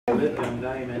To the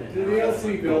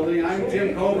LC building. I'm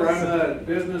Tim Cobra. I'm the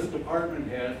business department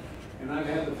head, and I've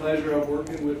had the pleasure of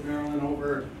working with Marilyn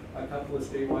over a couple of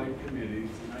statewide committees,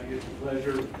 and I get the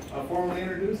pleasure of formally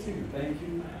introducing you. Thank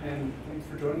you, and thanks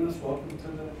for joining us. Welcome to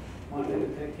the Montana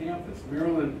Tech campus.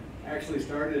 Marilyn actually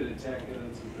started at Tech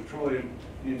as a petroleum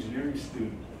engineering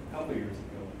student a couple of years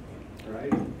ago,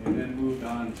 right? And then moved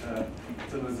on to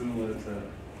Missoula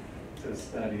to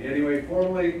study. Anyway,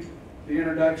 formally, the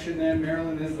introduction then,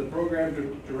 Marilyn is the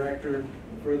program director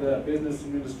for the business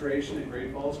administration at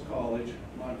Great Falls College,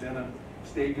 Montana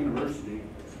State University,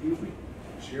 excuse me.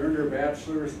 She earned her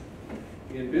bachelor's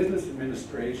in business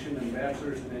administration and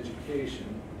bachelor's in education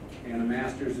and a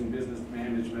master's in business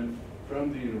management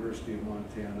from the University of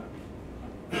Montana.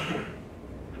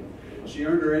 She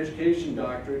earned her education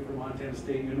doctorate from Montana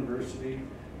State University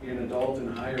in adult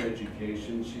and higher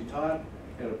education. She taught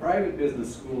at a private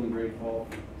business school in Great Falls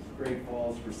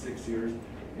for 6 years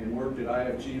and worked at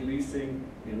IFG Leasing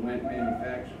and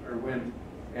Wendt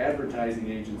Advertising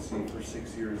Agency for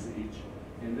 6 years each.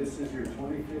 And this is your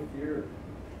 25th year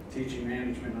teaching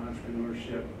management and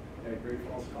entrepreneurship at Great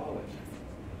Falls College.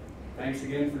 Thanks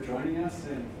again for joining us,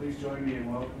 and please join me in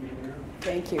welcoming you, Marilyn.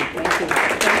 Thank you. Thank you.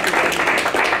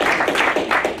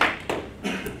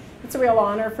 It's a real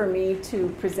honor for me to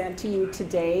present to you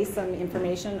today some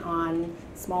information on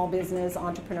small business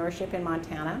entrepreneurship in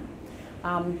Montana.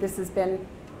 This has been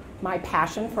my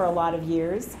passion for a lot of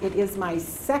years. It is my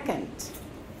second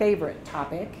favorite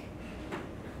topic.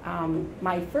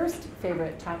 My first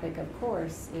favorite topic, of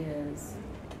course, is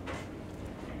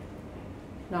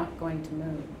not going to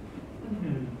move.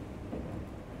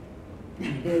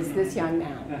 Is this young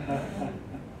man.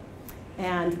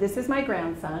 And this is my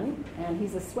grandson, and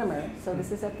he's a swimmer, so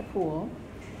this is at the pool.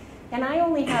 And I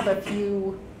only have a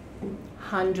few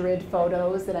hundred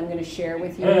photos that I'm going to share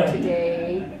with you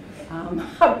today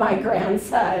of my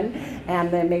grandson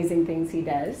and the amazing things he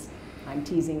does. I'm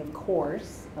teasing, of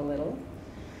course, a little.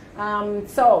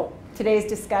 So today's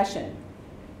discussion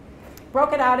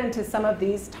broke it out into some of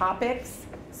these topics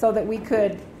so that we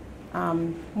could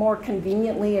more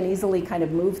conveniently and easily kind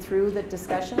of move through the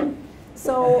discussion.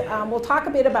 So we'll talk a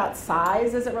bit about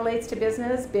size as it relates to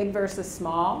business, big versus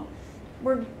small.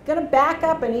 We're going to back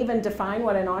up and even define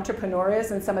what an entrepreneur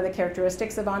is and some of the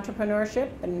characteristics of entrepreneurship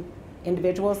and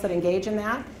individuals that engage in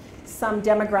that. Some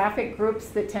demographic groups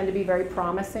that tend to be very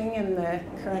promising in the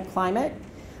current climate.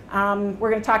 We're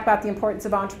going to talk about the importance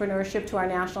of entrepreneurship to our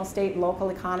national, state, and local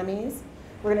economies.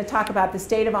 We're going to talk about the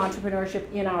state of entrepreneurship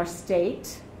in our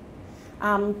state.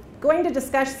 Going to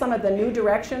discuss some of the new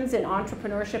directions in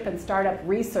entrepreneurship and startup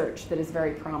research that is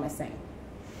very promising.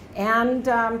 And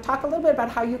talk a little bit about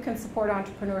how you can support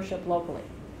entrepreneurship locally.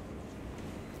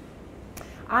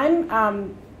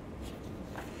 I'm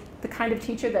the kind of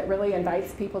teacher that really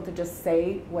invites people to just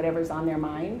say whatever's on their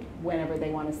mind whenever they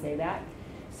want to say that.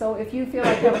 So if you feel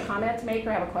like you have a comment to make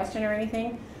or have a question or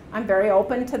anything, I'm very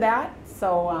open to that.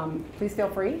 So please feel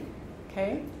free.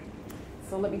 Okay.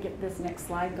 So let me get this next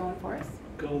slide going for us.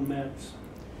 Go Mets.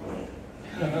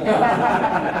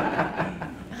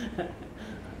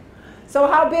 So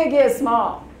how big is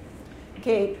small?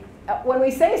 Okay, when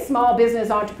we say small business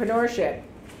entrepreneurship,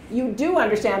 you do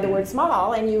understand the word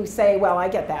small and you say, well, I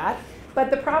get that. But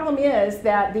the problem is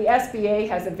that the SBA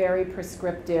has a very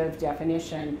prescriptive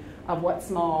definition of what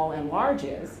small and large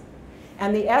is.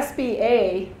 And the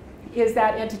SBA is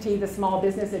that entity, the Small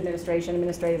Business Administration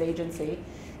Administrative Agency,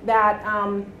 that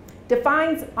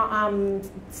defines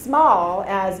small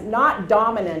as not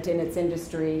dominant in its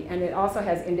industry, and it also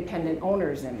has independent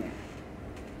owners in there.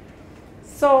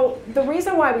 So the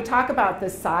reason why we talk about the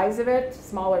size of it,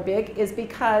 small or big, is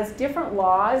because different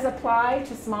laws apply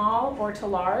to small or to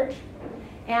large,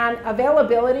 and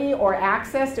availability or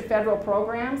access to federal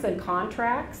programs and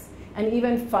contracts and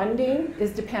even funding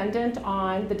is dependent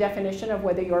on the definition of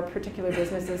whether your particular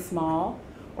business is small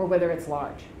or whether it's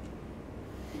large.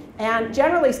 And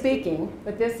generally speaking,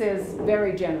 but this is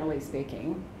very generally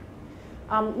speaking,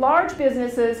 large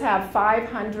businesses have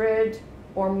 500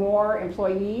 or more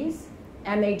employees,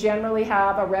 and they generally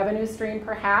have a revenue stream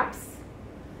perhaps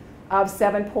of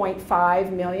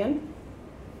 7.5 million.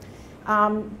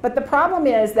 But the problem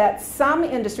is that some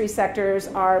industry sectors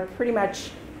are pretty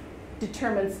much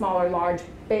determined small or large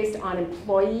based on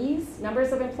employees,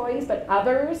 numbers of employees, but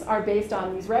others are based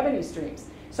on these revenue streams.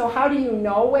 So how do you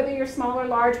know whether you're small or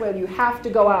large? Well, you have to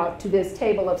go out to this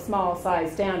table of small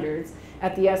size standards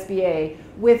at the SBA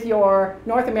with your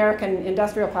North American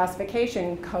Industrial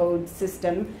Classification Code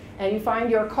system, and you find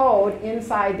your code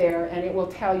inside there, and it will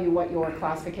tell you what your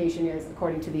classification is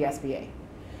according to the SBA.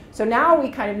 So now we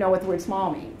kind of know what the word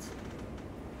small means.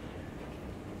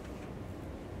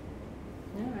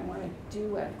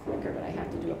 do a clicker, but I have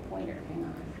to do a pointer. Hang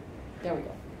on. There we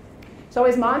go. So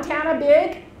is Montana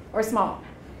big or small?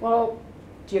 Well,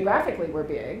 geographically we're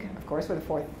big. Of course, we're the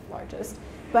 4th largest.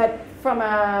 But from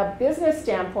a business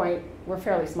standpoint, we're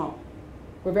fairly small.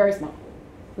 We're very small.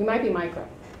 We might be micro.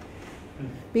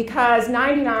 Because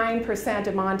 99%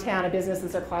 of Montana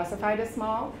businesses are classified as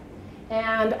small,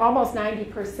 and almost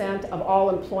 90% of all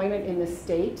employment in the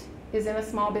state is in a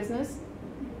small business.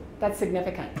 That's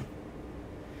significant.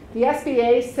 The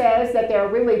SBA says that there are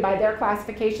really, by their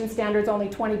classification standards, only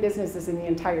 20 businesses in the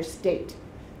entire state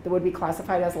that would be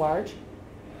classified as large.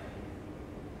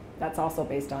 That's also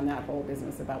based on that whole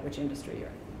business about which industry you're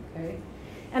in. Okay?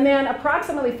 And then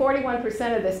approximately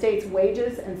 41% of the state's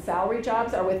wages and salary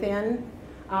jobs are within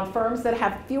firms that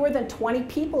have fewer than 20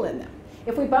 people in them.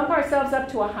 If we bump ourselves up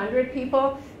to 100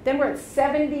 people, then we're at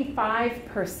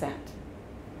 75%.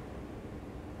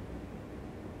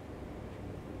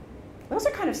 Those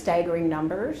are kind of staggering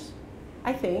numbers,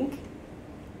 I think.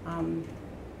 I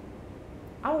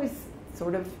always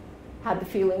sort of had the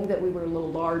feeling that we were a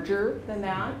little larger than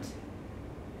that.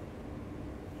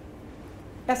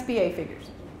 SBA figures.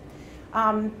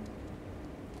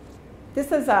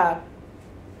 This is a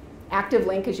active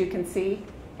link, as you can see.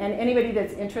 And anybody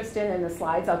that's interested in the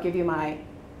slides, I'll give you my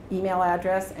email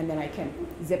address, and then I can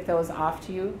zip those off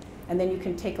to you. And then you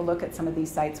can take a look at some of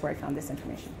these sites where I found this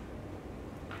information.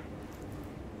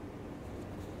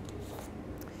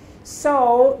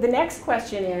 So the next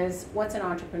question is, what's an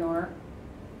entrepreneur?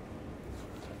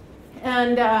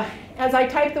 And as I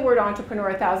typed the word entrepreneur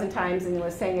 1,000 times and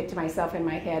was saying it to myself in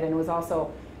my head, and was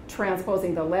also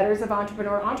transposing the letters of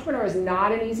entrepreneur. Entrepreneur is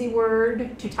not an easy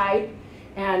word to type,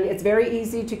 and it's very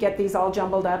easy to get these all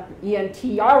jumbled up.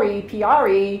 E-N-T-R-E,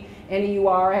 P-R-E,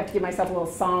 N-E-U-R. I have to give myself a little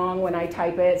song when I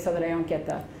type it so that I don't get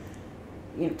the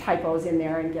typos in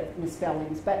there and get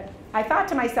misspellings. But I thought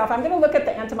to myself, I'm going to look at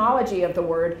the etymology of the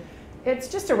word. It's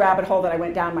just a rabbit hole that I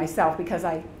went down myself because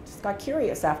I just got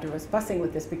curious after I was fussing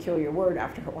with this peculiar word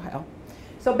after a while.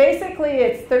 So basically,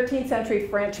 it's 13th century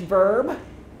French verb.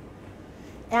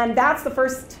 And that's the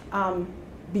first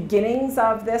beginnings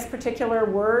of this particular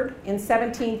word. In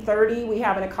 1730, we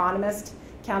have an economist,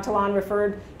 Cantillon,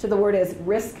 referred to the word as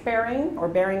risk-bearing, or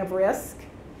bearing of risk.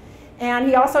 And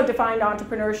he also defined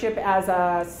entrepreneurship as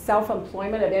a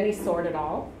self-employment of any sort at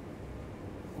all.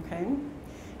 Okay.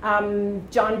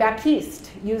 John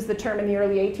Baptiste used the term in the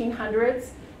early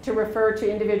 1800s to refer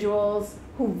to individuals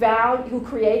who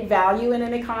create value in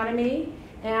an economy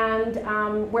and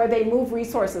where they move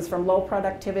resources from low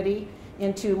productivity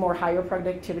into more higher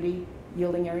productivity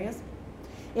yielding areas.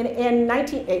 In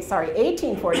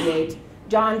 1848,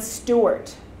 John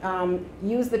Stuart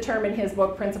used the term in his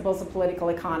book, Principles of Political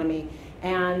Economy,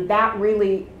 and that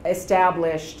really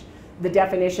established the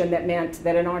definition that meant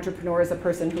that an entrepreneur is a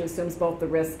person who assumes both the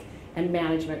risk and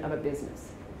management of a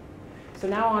business. So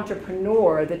now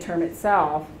entrepreneur, the term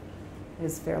itself,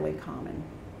 is fairly common,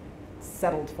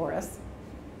 settled for us.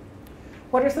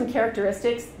 What are some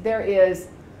characteristics? There is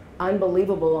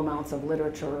unbelievable amounts of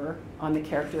literature on the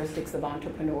characteristics of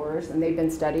entrepreneurs, and they've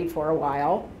been studied for a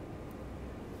while.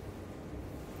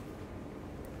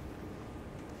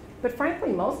 But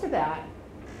frankly, most of that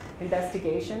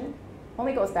investigation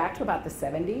only goes back to about the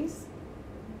 70s.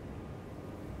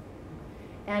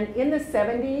 And in the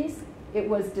 70s, it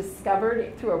was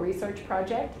discovered through a research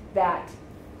project that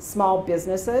small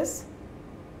businesses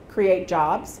create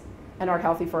jobs and are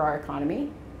healthy for our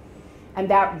economy. And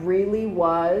that really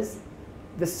was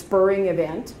the spurring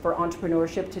event for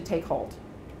entrepreneurship to take hold.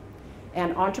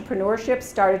 And entrepreneurship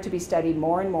started to be studied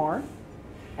more and more.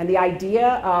 And the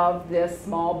idea of this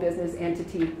small business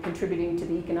entity contributing to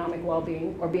the economic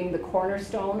well-being, or being the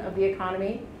cornerstone of the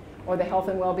economy, or the health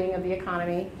and well-being of the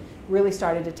economy, really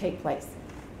started to take place.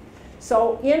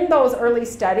 So in those early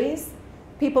studies,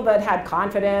 people that had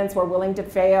confidence, were willing to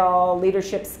fail,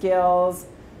 leadership skills,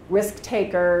 risk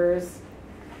takers,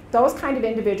 those kind of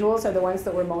individuals are the ones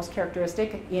that were most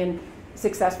characteristic in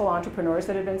successful entrepreneurs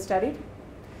that have been studied.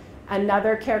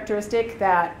 Another characteristic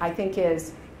that I think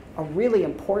is a really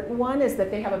important one is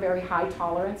that they have a very high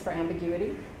tolerance for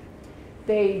ambiguity.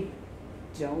 They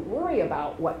don't worry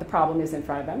about what the problem is in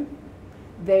front of them.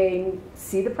 They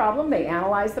see the problem, they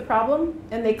analyze the problem,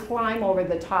 and they climb over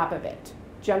the top of it,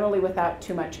 generally without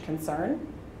too much concern.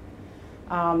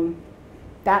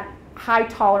 That high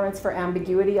tolerance for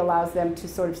ambiguity allows them to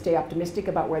sort of stay optimistic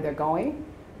about where they're going,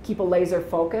 keep a laser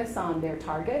focus on their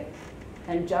target,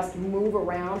 and just move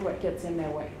around what gets in their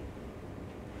way.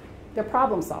 They're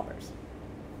problem solvers.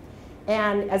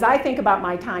 And as I think about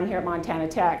my time here at Montana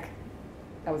Tech,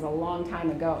 that was a long time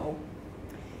ago,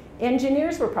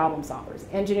 Engineers were problem solvers.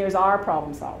 Engineers are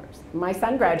problem solvers. My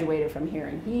son graduated from here,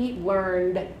 and he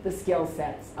learned the skill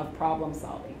sets of problem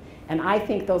solving. And I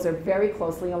think those are very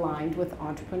closely aligned with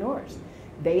entrepreneurs.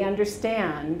 They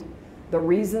understand the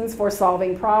reasons for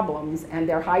solving problems, and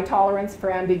their high tolerance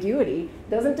for ambiguity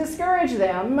doesn't discourage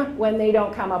them when they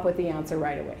don't come up with the answer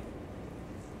right away.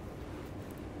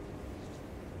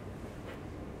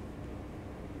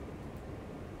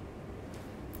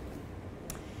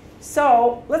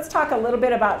 So let's talk a little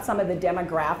bit about some of the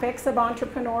demographics of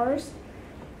entrepreneurs.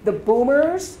 The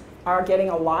boomers are getting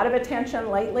a lot of attention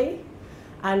lately,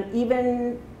 and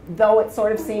even though it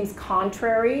sort of seems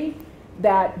contrary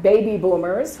that baby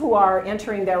boomers who are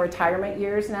entering their retirement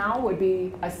years now would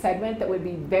be a segment that would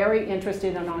be very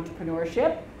interested in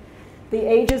entrepreneurship, the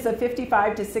ages of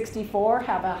 55 to 64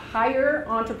 have a higher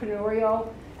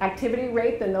entrepreneurial activity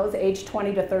rate than those aged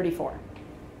 20 to 34.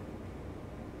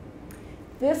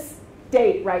 This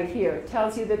date right here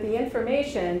tells you that the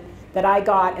information that I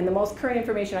got and the most current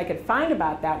information I could find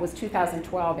about that was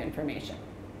 2012 information.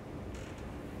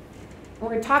 We're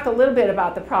going to talk a little bit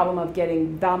about the problem of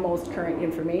getting the most current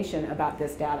information about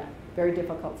this data. Very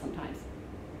difficult sometimes.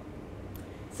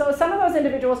 So some of those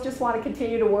individuals just want to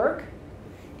continue to work,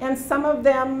 and some of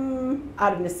them,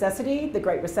 out of necessity, the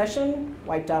Great Recession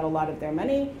wiped out a lot of their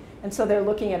money, and so they're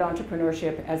looking at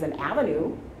entrepreneurship as an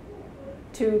avenue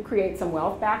to create some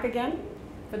wealth back again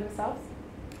for themselves.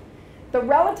 The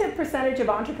relative percentage of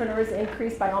entrepreneurs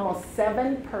increased by almost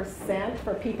 7%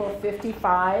 for people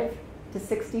 55 to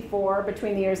 64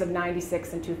 between the years of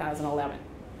 96 and 2011.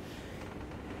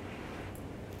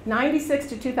 96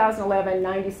 to 2011,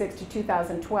 96 to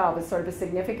 2012 is sort of a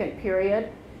significant period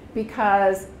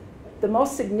because the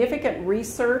most significant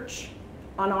research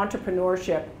on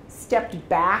entrepreneurship stepped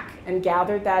back and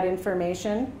gathered that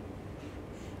information,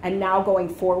 and now going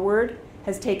forward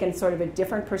has taken sort of a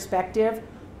different perspective,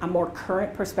 a more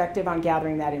current perspective on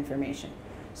gathering that information.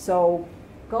 So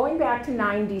going back to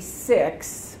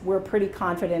 96, we're pretty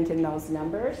confident in those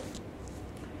numbers.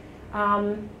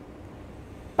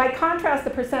 By contrast, the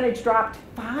percentage dropped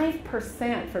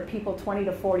 5% for people 20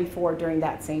 to 44 during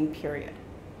that same period.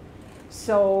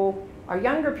 So our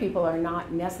younger people are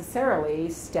not necessarily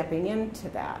stepping into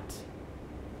that.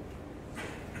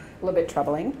 A little bit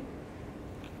troubling.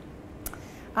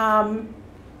 A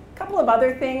couple of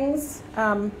other things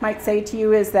might say to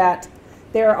you is that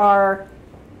there are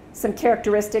some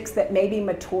characteristics that maybe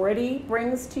maturity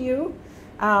brings to you.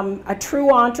 A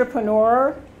true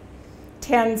entrepreneur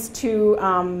tends to,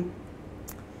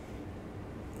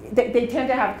 they tend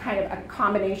to have kind of a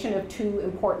combination of two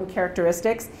important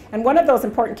characteristics. And one of those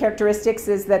important characteristics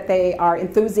is that they are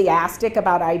enthusiastic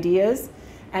about ideas,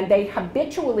 and they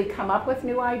habitually come up with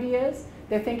new ideas.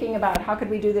 They're thinking about how could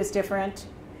we do this different?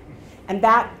 And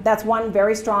that's one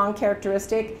very strong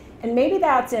characteristic. And maybe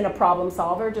that's in a problem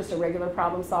solver, just a regular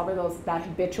problem solver, that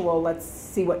habitual, let's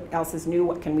see what else is new,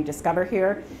 what can we discover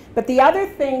here. But the other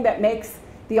thing that makes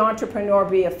the entrepreneur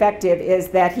be effective is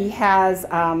that he has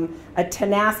a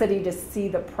tenacity to see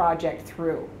the project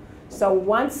through. So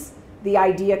once the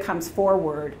idea comes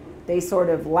forward, they sort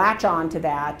of latch on to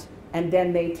that, and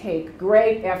then they take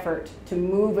great effort to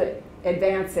move it,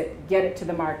 advance it, get it to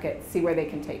the market, see where they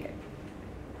can take it.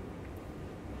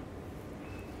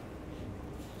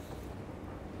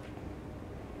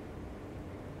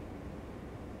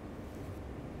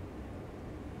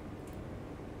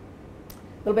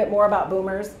 A little bit more about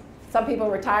boomers. Some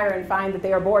people retire and find that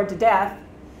they are bored to death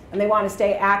and they want to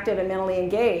stay active and mentally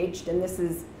engaged. And this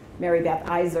is Mary Beth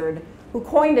Izard, who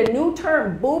coined a new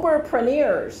term,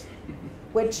 boomerpreneurs,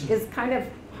 which is kind of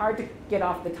hard to get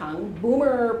off the tongue.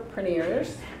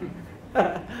 Boomerpreneurs.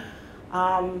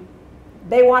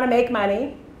 They want to make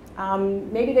money.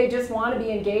 Maybe they just want to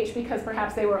be engaged because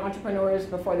perhaps they were entrepreneurs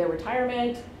before their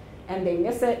retirement and they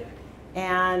miss it.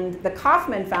 And the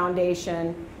Kauffman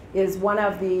Foundation is one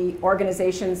of the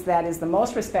organizations that is the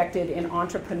most respected in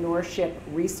entrepreneurship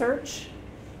research.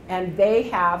 And they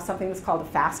have something that's called a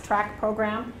fast track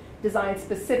program designed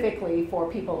specifically for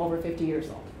people over 50 years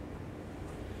old.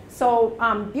 So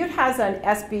Butte has an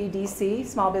SBDC,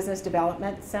 Small Business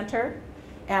Development Center,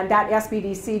 and that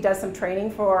SBDC does some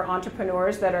training for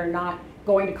entrepreneurs that are not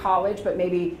going to college, but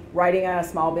maybe writing a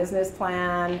small business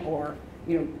plan or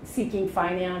seeking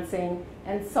financing.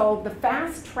 And so the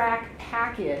fast track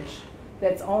package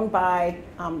that's owned by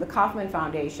the Kauffman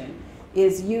Foundation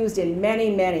is used in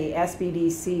many, many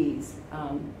SBDCs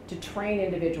to train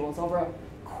individuals over a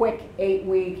quick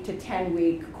 8-week to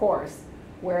 10-week course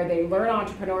where they learn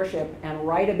entrepreneurship and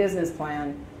write a business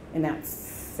plan in that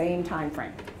same time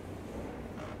frame.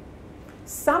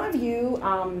 Some of you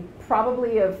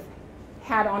probably have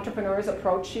had entrepreneurs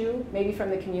approach you, maybe from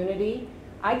the community?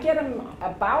 I get them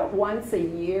about once a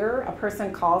year. A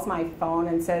person calls my phone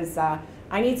and says,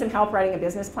 I need some help writing a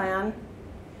business plan.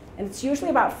 And it's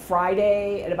usually about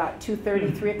Friday at about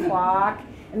 2:30, 3 o'clock.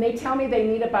 And they tell me they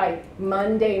need it by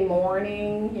Monday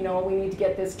morning. You know, we need to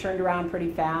get this turned around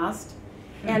pretty fast.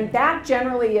 And that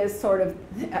generally is sort of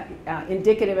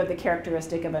indicative of the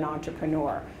characteristic of an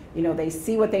entrepreneur. You know, they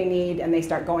see what they need and they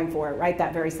start going for it right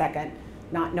that very second,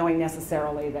 not knowing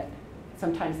necessarily that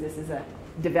sometimes this is a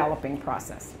developing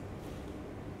process.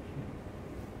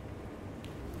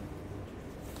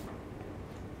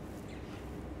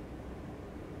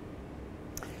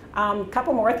 A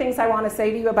couple more things I want to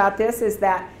say to you about this is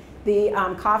that the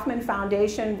Kauffman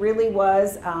Foundation really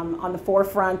was on the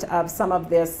forefront of some of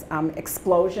this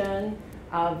explosion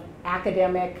of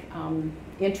academic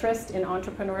interest in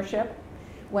entrepreneurship.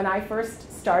 When I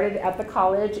first started at the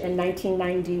college in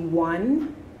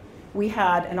 1991, we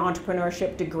had an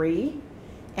entrepreneurship degree,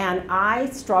 and I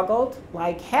struggled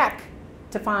like heck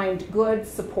to find good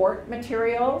support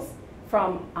materials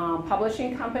from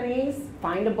publishing companies,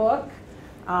 find a book.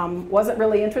 Wasn't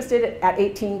really interested at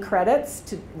 18 credits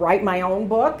to write my own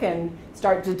book and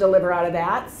start to deliver out of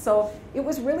that. So it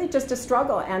was really just a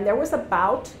struggle. And there was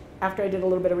about, after I did a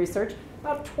little bit of research,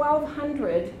 about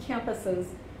 1,200 campuses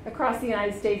across the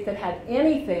United States that had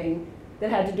anything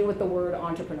that had to do with the word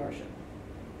entrepreneurship.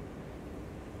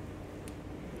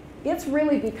 It's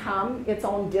really become its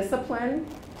own discipline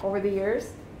over the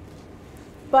years,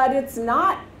 but it's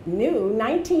not new.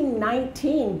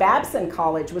 1919, Babson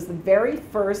College was the very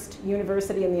first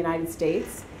university in the United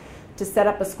States to set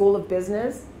up a school of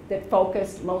business that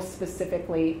focused most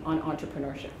specifically on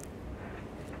entrepreneurship.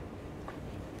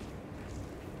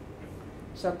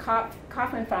 So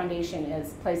Kauffman Foundation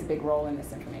plays a big role in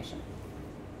this information.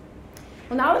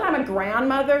 Well, now that I'm a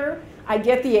grandmother, I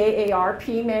get the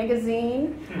AARP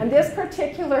magazine, and this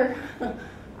particular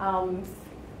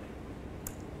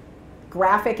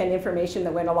graphic and information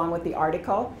that went along with the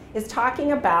article is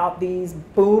talking about these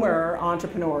boomer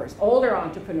entrepreneurs, older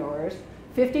entrepreneurs,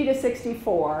 50 to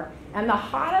 64, and the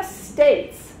hottest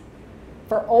states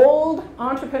for old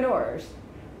entrepreneurs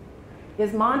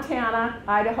is Montana,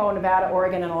 Idaho, Nevada,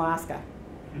 Oregon, and Alaska.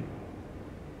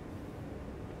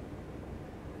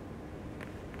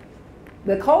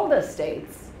 The coldest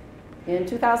states in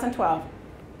 2012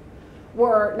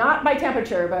 were not by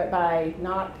temperature, but by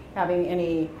not having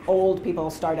any old people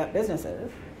start up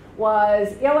businesses,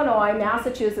 was Illinois,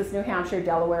 Massachusetts, New Hampshire,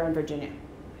 Delaware, and Virginia.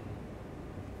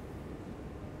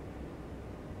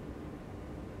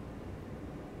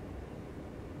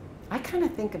 I kind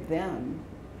of think of them,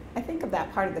 I think of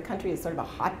that part of the country as sort of a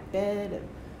hotbed of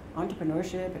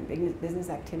entrepreneurship and business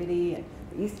activity, and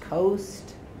the East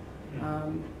Coast.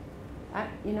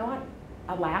 You know what?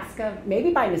 Alaska,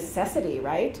 maybe by necessity,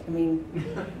 right? I mean,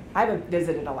 I haven't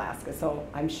visited Alaska, so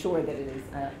I'm sure that it is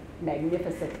a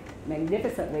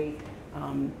magnificently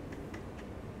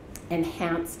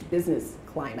enhanced business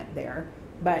climate there.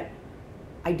 But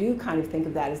I do kind of think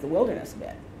of that as the wilderness a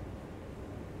bit.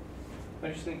 I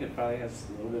just think it probably has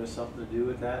a little bit of something to do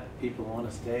with that. People want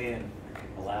to stay in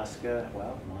Alaska,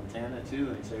 well, Montana too,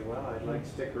 and say, well, I'd like to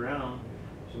stick around.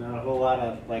 There's not a whole lot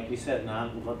of, like you said,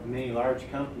 not many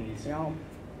large companies. No.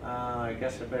 I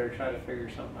guess I better try to figure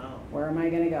something out. Where am I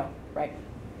going to go? Right.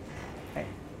 Okay.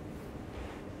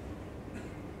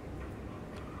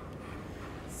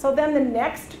 So then the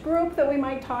next group that we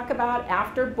might talk about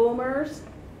after boomers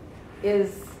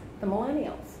is the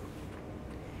millennials.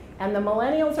 And the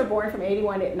millennials are born from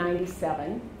 81 to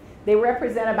 97. They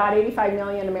represent about 85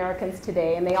 million Americans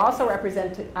today, and they also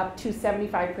represent up to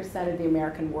 75% of the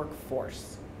American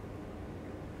workforce.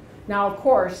 Now, of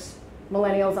course,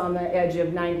 millennials on the edge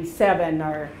of 97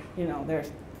 are, you know, they're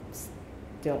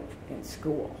still in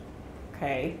school,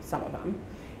 okay, some of them.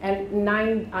 And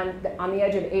on the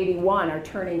edge of 81 are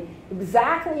turning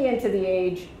exactly into the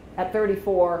age at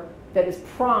 34 that is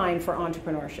prime for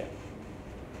entrepreneurship.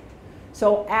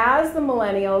 So as the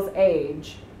millennials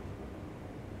age,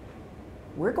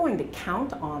 we're going to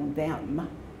count on them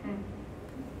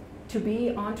to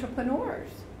be entrepreneurs.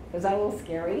 Is that a little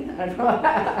scary?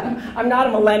 I'm not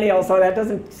a millennial, so that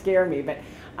doesn't scare me. But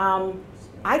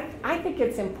I think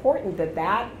it's important that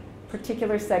that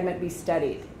particular segment be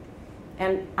studied.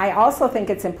 And I also think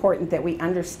it's important that we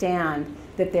understand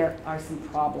that there are some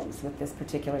problems with this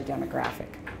particular demographic.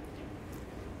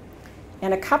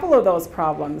 And a couple of those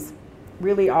problems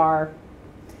really are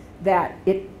that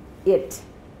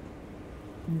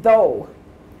though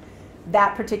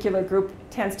that particular group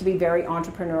tends to be very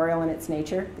entrepreneurial in its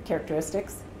nature, the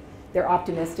characteristics, they're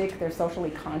optimistic, they're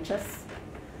socially conscious,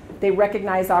 They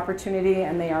recognize opportunity,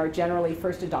 and they are generally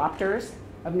first adopters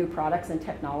of new products and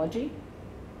technology.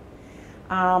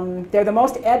 They're the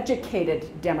most educated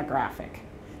demographic.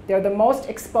 They're the most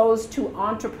exposed to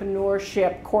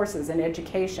entrepreneurship courses in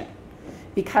education,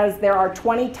 because there are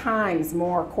 20 times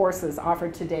more courses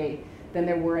offered today than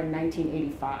there were in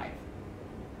 1985.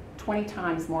 20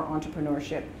 times more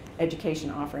entrepreneurship education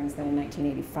offerings than in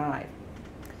 1985.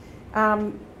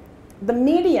 The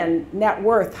median net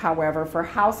worth, however, for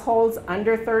households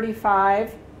under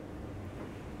 35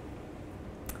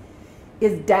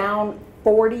 is down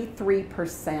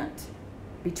 43%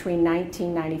 between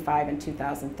 1995 and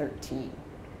 2013.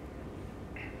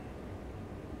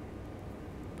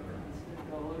 Constant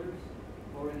dollars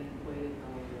or in inflated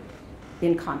dollars?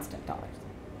 In constant dollars.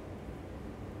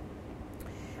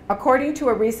 According to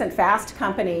a recent Fast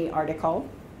Company article,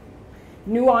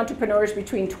 new entrepreneurs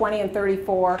between 20 and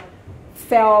 34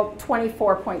 fell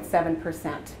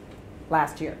 24.7%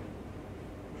 last year,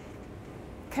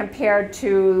 compared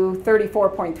to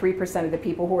 34.3% of the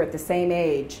people who were at the same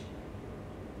age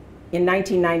in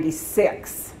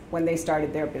 1996 when they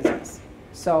started their business.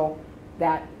 So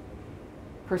that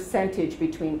percentage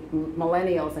between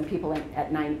millennials and people in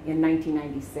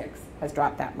 1996 has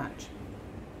dropped that much.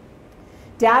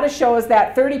 Data shows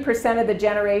that 30% of the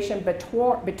generation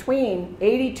between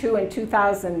 82 and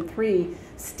 2003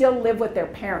 still live with their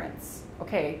parents.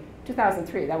 Okay,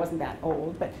 2003, that wasn't that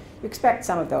old, but you expect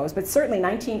some of those. But certainly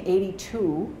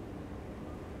 1982,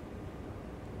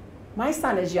 my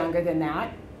son is younger than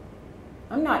that.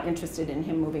 I'm not interested in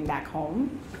him moving back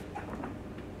home.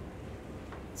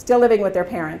 Still living with their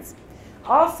parents.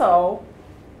 Also,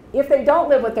 if they don't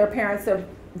live with their parents,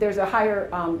 there's a higher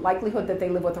likelihood that they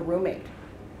live with a roommate,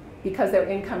 because their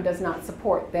income does not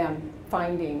support them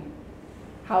finding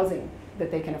housing that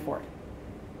they can afford.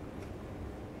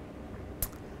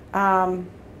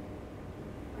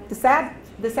 The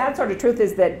sad sort of truth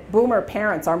is that boomer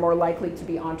parents are more likely to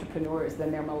be entrepreneurs than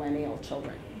their millennial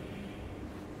children.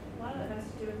 A lot of that has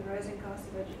to do with the rising cost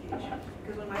of education.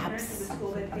 Because when my parents went to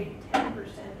school, they paid 10%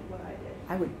 of what I did.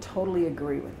 I would totally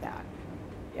agree with that.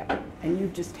 Yep. And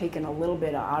you've just taken a little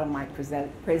bit out of my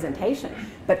presentation.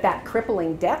 But that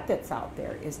crippling debt that's out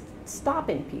there is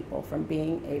stopping people from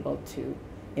being able to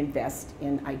invest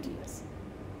in ideas.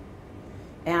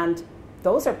 And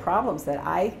those are problems that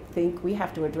I think we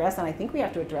have to address, and I think we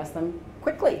have to address them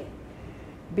quickly.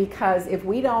 Because if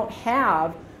we don't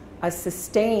have a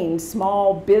sustained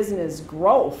small business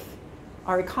growth,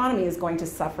 our economy is going to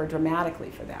suffer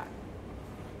dramatically for that.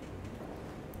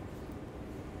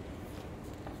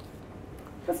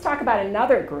 Let's talk about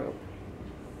another group.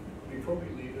 Before we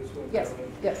leave this one, Yes,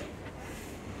 Marilyn, yes.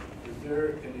 is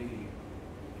there any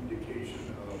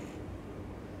indication of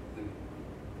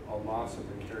a loss of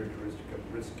the characteristic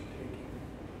of risk-taking?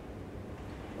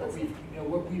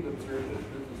 What we've observed as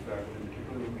business faculty,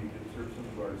 particularly when we observe some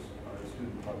of our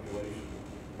student population,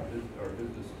 our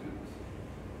business students,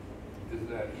 is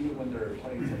that even when they're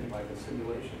playing something like a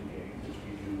simulation game, which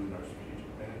we do in our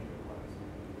strategic management class,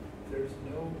 there's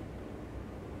no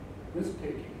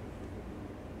risk-taking.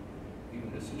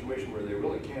 Even in a situation where they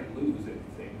really can't lose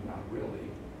anything, not really.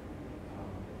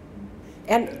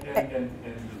 And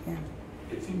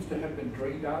it seems to have been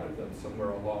drained out of them somewhere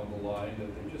along the line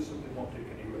that they just simply won't take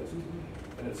any risks.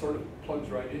 And it sort of plugs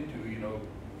right into, if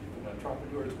an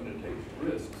entrepreneur is going to take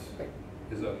risks,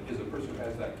 is a person who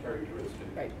has that characteristic.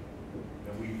 Right.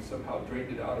 And we somehow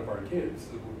drained it out of our kids.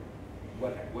 So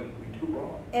what did we do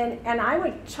wrong? And I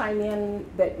would chime in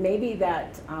that maybe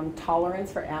that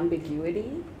tolerance for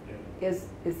ambiguity is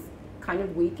kind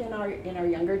of weak in our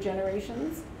younger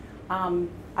generations.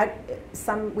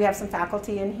 We have some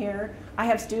faculty in here. I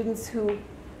have students who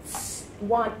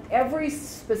want every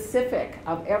specific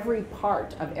of every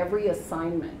part of every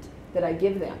assignment that I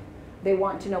give them. They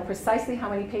want to know precisely how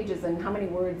many pages and how many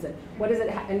words and what is it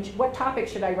and what topic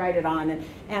should I write it on.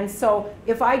 And so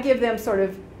if I give them sort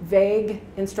of vague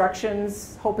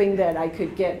instructions, hoping that I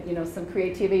could get some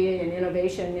creativity and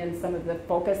innovation in some of the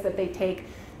focus that they take,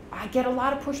 I get a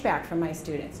lot of pushback from my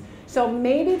students. So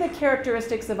maybe the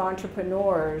characteristics of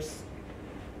entrepreneurs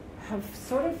have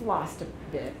sort of lost a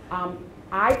bit.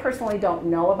 I personally don't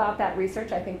know about that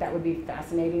research. I think that would be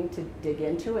fascinating to dig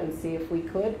into and see if we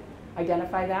could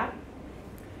identify that.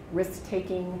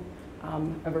 Risk-taking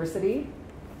aversity.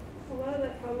 A lot of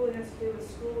that probably has to do with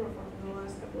school reform in the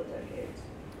last couple of decades.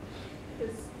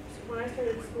 Because when I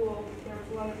started school, there was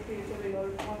a lot of creativity, a lot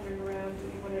of wandering around,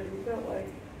 doing whatever you felt like.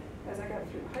 As I got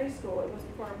through high school, it was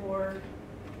far more,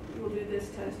 you will do this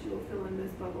test, you will fill in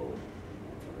this bubble,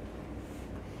 that sort of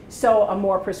thing. So a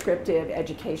more prescriptive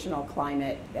educational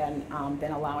climate than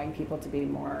allowing people to be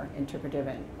more interpretive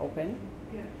and open.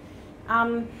 Yeah.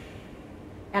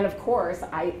 And of course,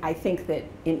 I think that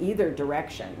in either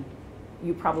direction,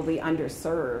 you probably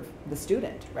underserve the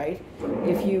student, right?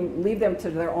 If you leave them to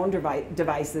their own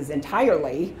devices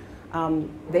entirely,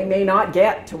 they may not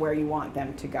get to where you want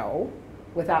them to go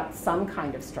without some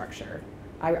kind of structure.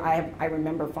 I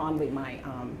remember fondly my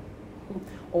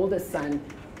oldest son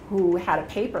who had a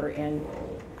paper in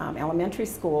elementary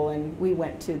school, and we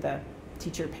went to the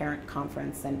teacher-parent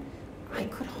conference, and I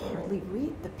could hardly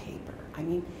read the paper. I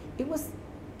mean,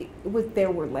 there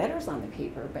were letters on the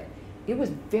paper, but it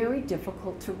was very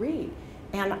difficult to read.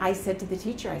 And I said to the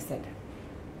teacher, I said,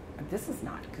 this is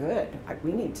not good.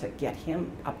 We need to get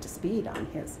him up to speed on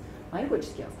his language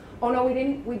skills. Oh no,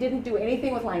 we didn't do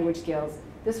anything with language skills.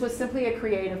 This was simply a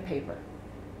creative paper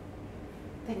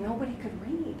that nobody could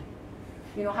read.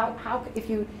 You know, how if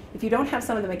you don't have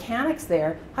some of the mechanics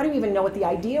there, how do you even know what the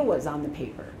idea was on the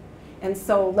paper? And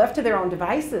so left to their own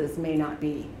devices may not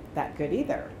be that good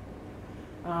either.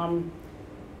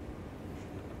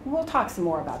 We'll talk some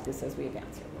more about this as we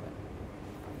advance here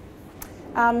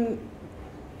a little bit.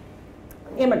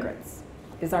 Immigrants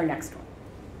is our next one.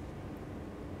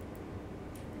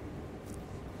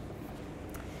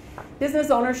 Business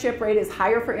ownership rate is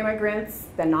higher for immigrants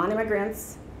than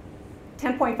non-immigrants.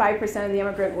 10.5% of the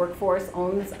immigrant workforce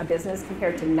owns a business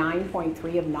compared to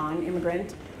 9.3% of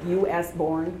non-immigrant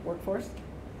US-born workforce.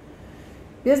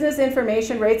 Business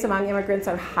information rates among immigrants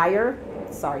are higher,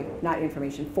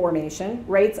 formation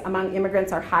rates among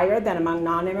immigrants are higher than among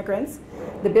non-immigrants.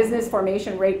 The business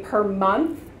formation rate per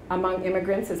month among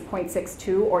immigrants is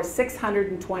 0.62, or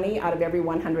 620 out of every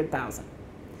 100,000.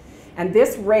 And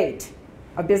this rate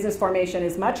of business formation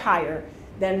is much higher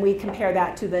than we compare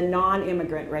that to the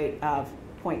non-immigrant rate of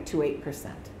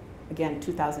 0.28%. Again,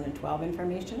 2012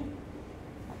 information.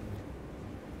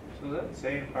 So that would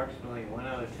say approximately 1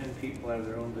 out of 10 people have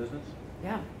their own business?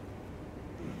 Yeah.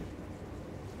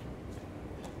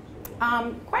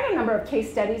 Quite a number of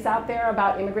case studies out there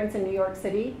about immigrants in New York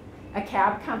City. A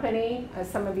cab company, as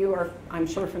some of you are, I'm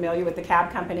sure, familiar with the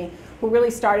cab company, who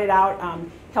really started out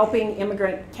helping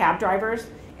immigrant cab drivers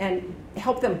and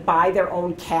help them buy their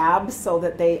own cabs so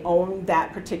that they own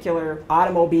that particular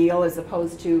automobile as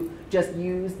opposed to just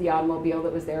use the automobile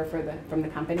that was there from the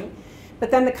company. But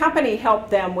then the company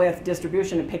helped them with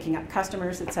distribution and picking up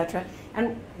customers, etc.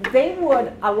 And they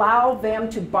would allow them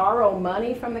to borrow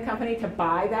money from the company to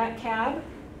buy that cab.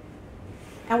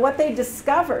 And what they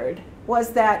discovered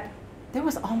was that there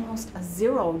was almost a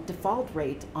zero default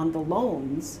rate on the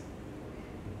loans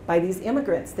by these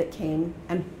immigrants that came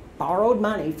and borrowed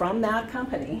money from that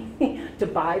company to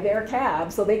buy their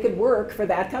cab so they could work for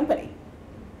that company.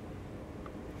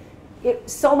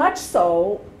 So much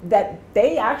so that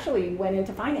they actually went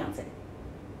into financing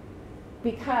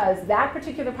because that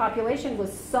particular population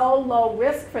was so low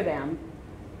risk for them.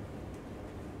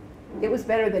 It was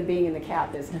better than being in the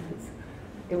cab business.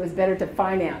 It was better to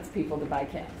finance people to buy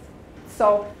cabs.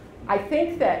 So I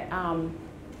think that...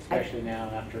 especially now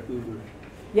after Uber.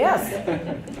 Yes.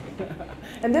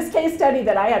 And this case study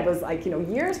that I had was like,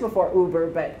 years before Uber,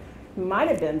 but might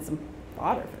have been some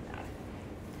fodder for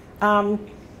that.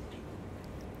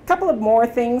 Couple of more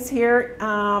things here.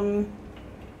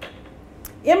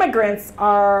 Immigrants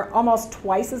are almost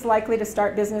twice as likely to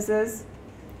start businesses,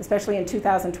 especially in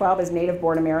 2012, as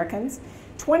native-born Americans.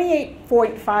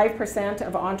 28.5%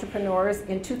 of entrepreneurs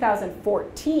in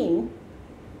 2014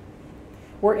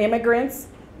 were immigrants,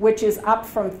 which is up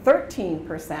from 13%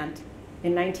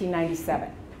 in 1997,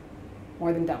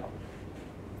 more than double.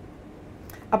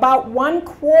 About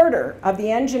 1/4 of the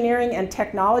engineering and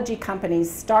technology companies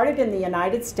started in the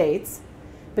United States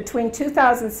between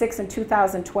 2006 and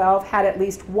 2012 had at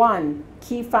least one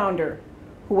key founder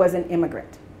who was an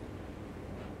immigrant.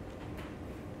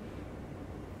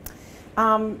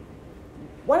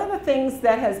 One of the things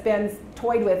that has been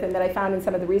toyed with and that I found in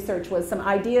some of the research was some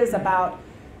ideas about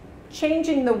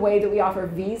changing the way that we offer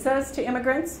visas to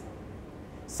immigrants.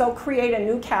 So create a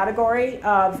new category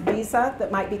of visa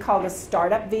that might be called a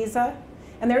startup visa.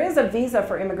 And there is a visa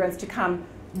for immigrants to come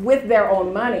with their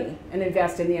own money and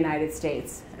invest in the United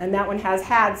States. And that one has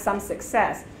had some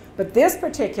success. But this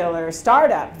particular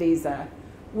startup visa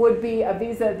would be a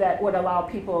visa that would allow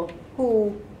people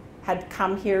who had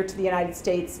come here to the United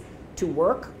States to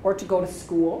work or to go to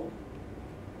school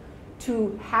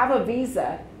to have a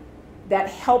visa that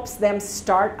helps them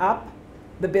start up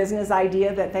the business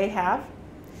idea that they have.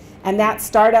 And that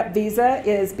startup visa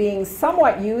is being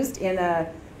somewhat used in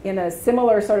a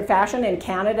similar sort of fashion in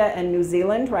Canada and New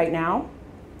Zealand right now.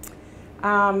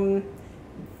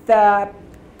 The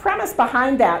premise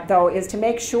behind that, though, is to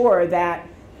make sure that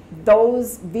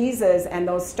those visas and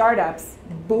those startups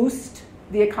boost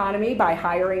the economy by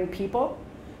hiring people.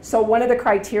 So one of the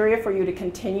criteria for you to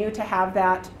continue to have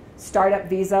that startup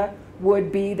visa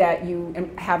would be that you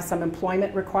have some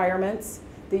employment requirements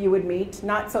that you would meet.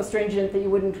 Not so stringent that you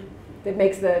wouldn't, that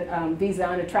makes the visa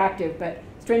unattractive, but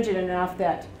stringent enough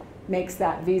that makes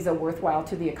that visa worthwhile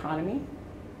to the economy.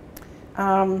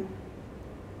 And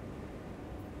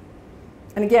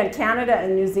again, Canada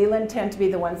and New Zealand tend to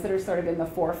be the ones that are sort of in the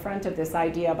forefront of this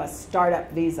idea of a startup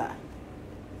visa.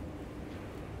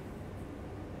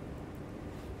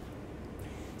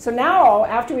 So now,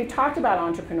 after we've talked about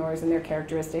entrepreneurs and their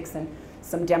characteristics and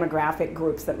some demographic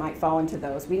groups that might fall into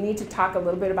those, we need to talk a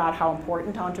little bit about how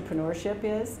important entrepreneurship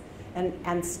is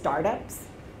and startups.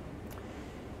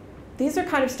 These are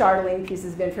kind of startling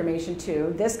pieces of information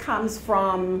too. This comes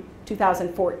from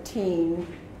 2014,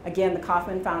 again, the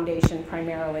Kauffman Foundation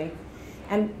primarily.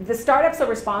 And the startups are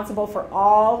responsible for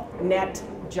all net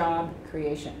job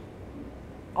creation.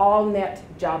 All net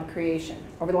job creation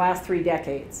over the last 3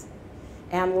 decades.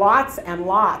 And lots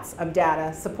of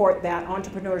data support that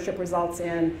entrepreneurship results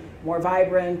in more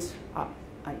vibrant,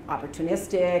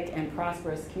 opportunistic, and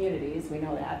prosperous communities. We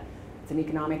know that. It's an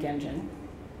economic engine.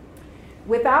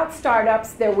 Without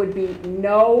startups, there would be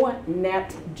no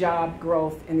net job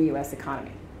growth in the US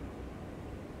economy.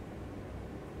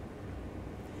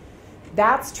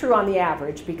 That's true on the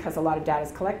average because a lot of data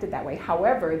is collected that way.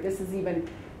 However, this is even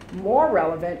more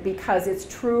relevant because it's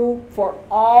true for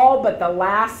all but the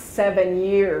last 7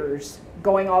 years,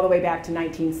 going all the way back to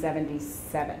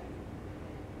 1977.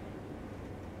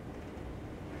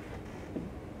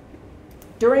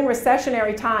 During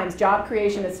recessionary times, job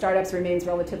creation at startups remains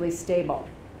relatively stable.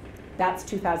 That's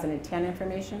 2010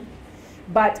 information.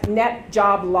 But net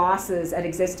job losses at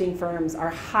existing firms are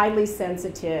highly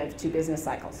sensitive to business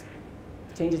cycles,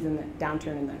 changes in the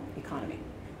downturn in the economy.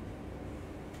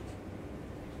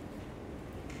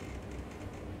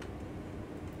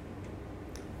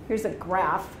 Here's a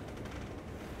graph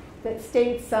that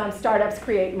states startups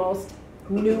create most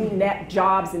new net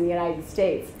jobs in the United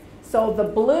States. So the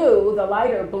blue, the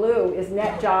lighter blue, is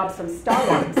net jobs from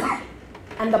startups,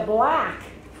 and the black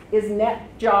is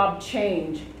net job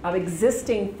change of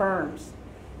existing firms.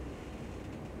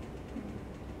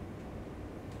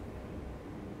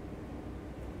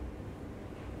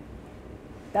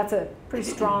 That's a pretty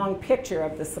strong picture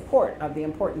of the support of the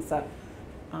importance of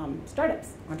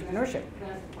startups, entrepreneurship. Can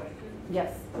I ask a question?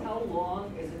 Yes. How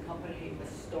long is a company a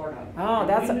startup? Oh,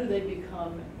 that's when do they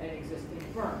become an existing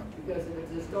firm? Because if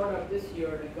it's a startup this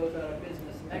year and it goes out of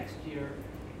business next year,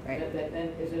 right.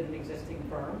 then is it an existing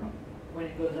firm? When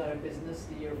it goes out of business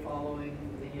the year following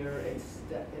the year, it's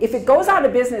if it goes out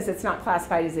of business, it's not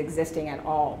classified as existing at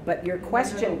all. But your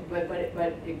question,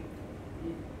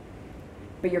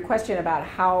 but your question about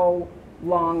how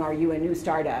long are you a new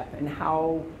startup and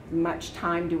how much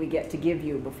time do we get to give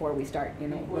you before we start,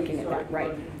 looking at that,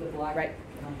 right? Right.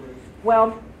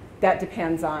 Well, that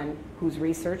depends on whose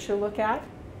research you look at,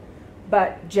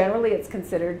 but generally it's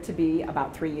considered to be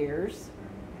about 3 years.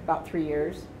 About 3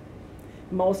 years.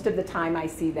 Most of the time I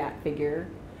see that figure.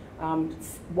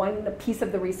 One piece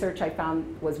of the research I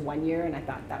found was 1 year, and I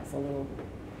thought that was a little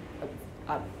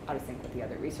out of sync with the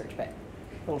other research, but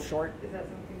a little short. Is that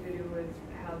something to do with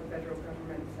how the federal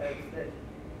government says that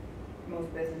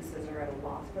most businesses are at a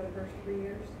loss for the first 3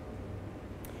 years?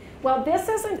 Well, this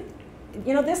isn't,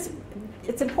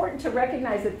 it's important to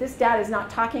recognize that this data is not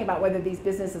talking about whether these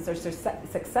businesses are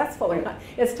successful or not.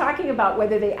 It's talking about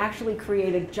whether they actually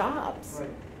created jobs. Right.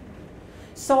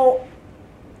 So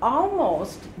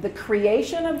almost the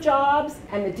creation of jobs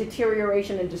and the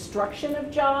deterioration and destruction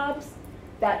of jobs,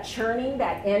 that churning,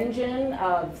 that engine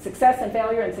of success and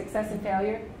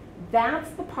failure, that's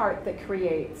the part that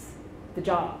creates the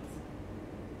jobs.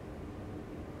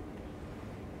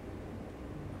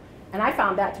 And I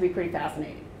found that to be pretty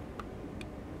fascinating.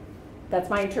 That's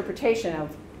my interpretation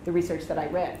of the research that I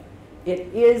read.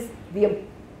 It is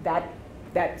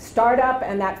that startup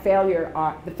and that failure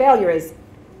the failure is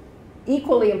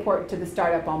equally important to the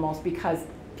startup almost because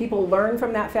people learn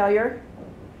from that failure.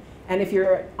 And if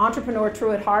you're an entrepreneur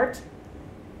true at heart,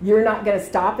 you're not going to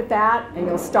stop at that and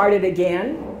you'll start it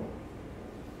again.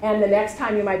 And the next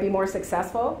time you might be more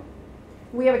successful.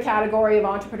 We have a category of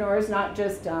entrepreneurs, not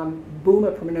just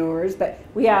boomapreneurs, but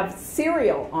we have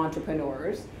serial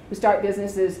entrepreneurs who start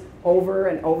businesses over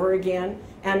and over again.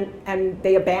 And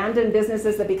they abandon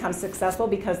businesses that become successful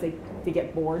because they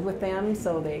get bored with them.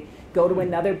 So they go to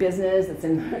another business that's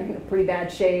in pretty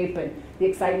bad shape. And the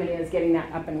excitement is getting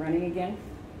that up and running again.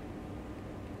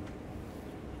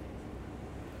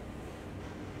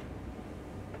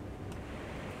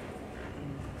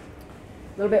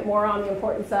 little bit more on the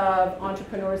importance of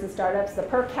entrepreneurs and startups. The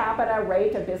per capita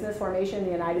rate of business formation in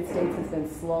the United States has been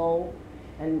slow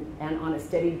and on a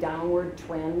steady downward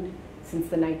trend since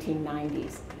the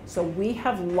 1990s. So we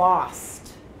have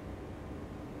lost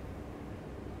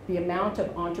the amount of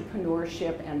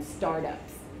entrepreneurship and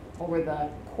startups over the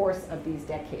course of these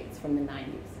decades from the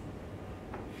 90s.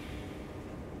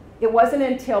 It wasn't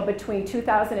until between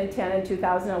 2010 and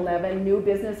 2011 new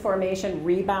business formation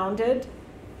rebounded,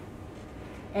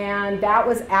 and that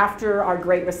was after our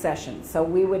Great Recession. So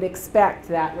we would expect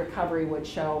that recovery would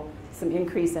show some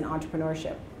increase in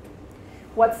entrepreneurship.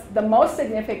 What's the most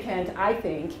significant, I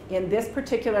think, in this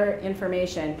particular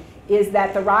information is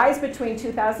that the rise between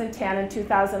 2010 and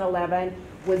 2011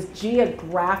 was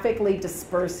geographically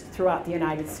dispersed throughout the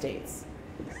United States.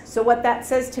 So what that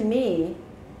says to me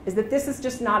is that this is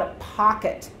just not a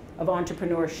pocket of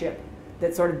entrepreneurship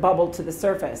that sort of bubbled to the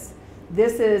surface.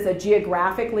 This is a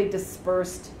geographically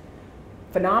dispersed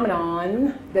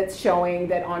phenomenon that's showing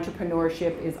that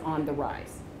entrepreneurship is on the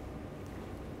rise.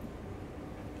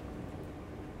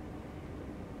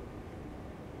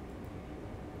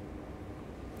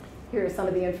 Here is some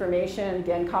of the information.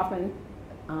 Again, Kauffman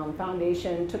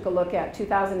Foundation took a look at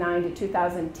 2009 to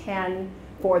 2010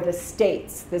 for the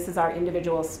states. This is our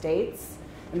individual states,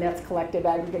 and that's collective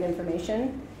aggregate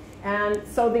information. And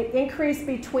so the increase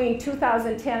between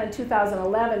 2010 and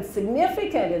 2011,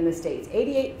 significant in the states,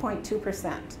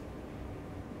 88.2%.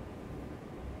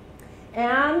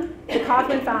 And the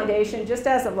Kauffman Foundation, just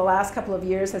as of the last couple of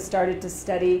years, has started to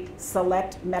study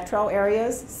select metro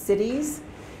areas, cities,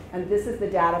 and this is the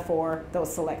data for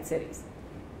those select cities.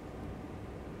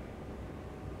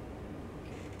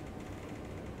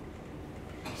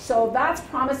 So that's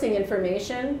promising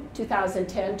information,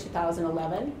 2010,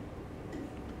 2011.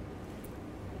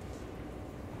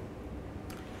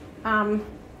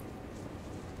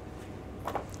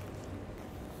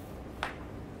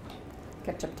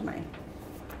 Catch up to my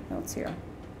notes here.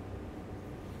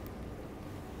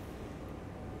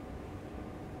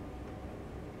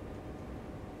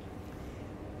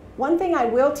 One thing I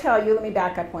will tell you, let me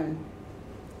back up one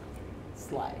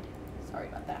slide. Sorry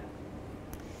about that.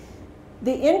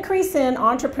 The increase in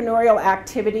entrepreneurial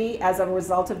activity as a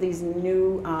result of these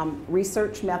new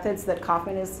research methods that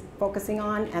Kauffman is focusing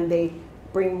on, and they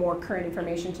bring more current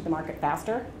information to the market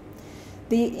faster.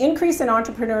 The increase in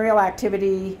entrepreneurial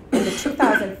activity in the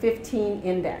 2015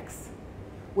 index,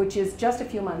 which is just a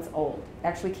few months old,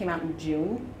 actually came out in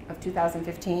June of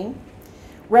 2015,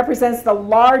 represents the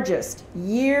largest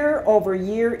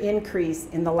year-over-year increase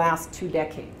in the last 2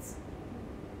 decades.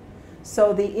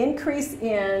 So the increase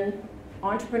in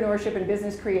entrepreneurship and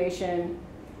business creation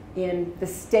in the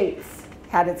states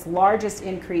had its largest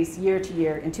increase year to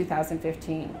year in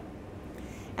 2015.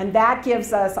 And that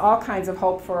gives us all kinds of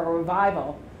hope for a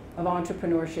revival of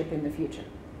entrepreneurship in the future.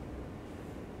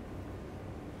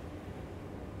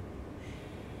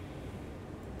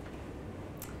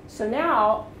 So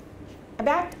now, I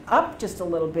backed up just a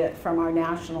little bit from our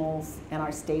nationals and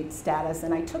our state status,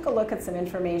 and I took a look at some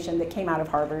information that came out of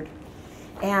Harvard.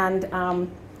 And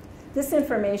this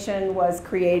information was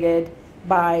created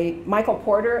by Michael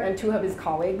Porter and 2 of his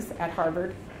colleagues at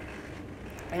Harvard.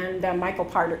 And Michael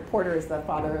Porter is the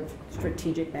father of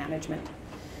strategic management.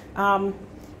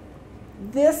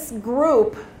 This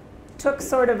group took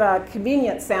sort of a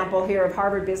convenient sample here of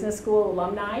Harvard Business School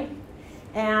alumni.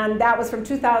 And that was from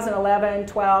 2011,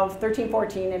 12, 13,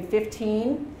 14, and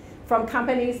 15, from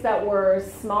companies that were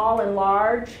small and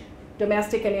large,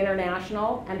 domestic and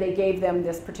international, and they gave them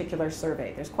this particular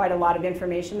survey. There's quite a lot of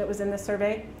information that was in this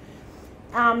survey.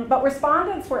 But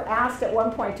respondents were asked at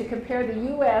one point to compare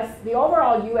the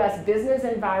overall US business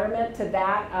environment to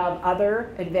that of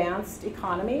other advanced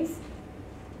economies.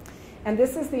 And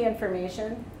this is the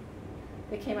information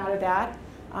that came out of that.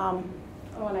 Oh,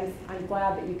 and I'm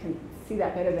glad that you can see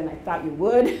that better than I thought you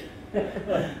would.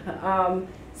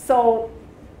 So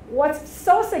what's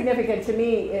so significant to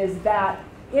me is that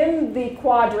in the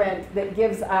quadrant that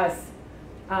gives us,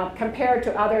 compared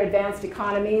to other advanced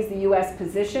economies, the US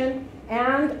position,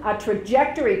 and a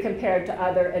trajectory compared to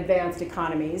other advanced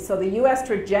economies. So the US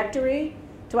trajectory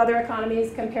to other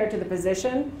economies compared to the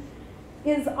position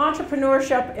is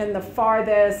entrepreneurship in the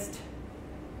farthest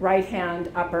right-hand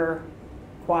upper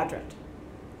quadrant.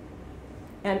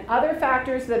 And other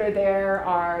factors that are there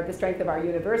are the strength of our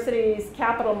universities,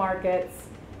 capital markets,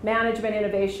 management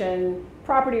innovation,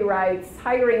 property rights,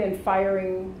 hiring and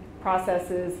firing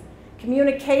processes,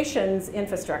 communications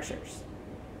infrastructures.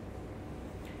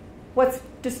 What's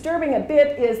disturbing a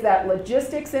bit is that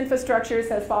logistics infrastructures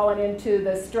has fallen into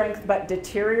the strength but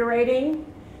deteriorating,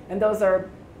 and those are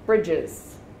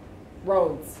bridges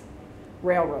roads,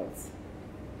 railroads.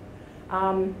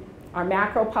 Our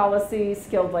macro policies,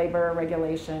 skilled labor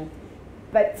regulation.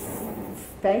 But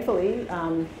thankfully,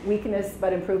 weakness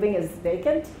but improving is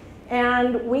vacant.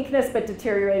 And weakness but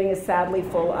deteriorating is sadly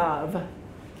full of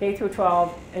K through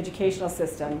 12 educational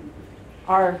system,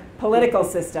 our political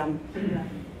system,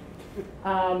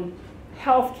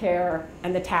 healthcare,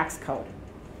 and the tax code.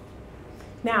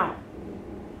 Now,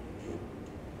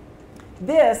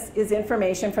 this is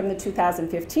information from the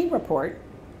 2015 report,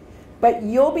 but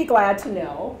you'll be glad to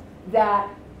know that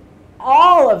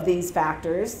all of these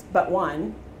factors, but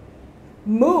one,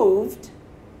 moved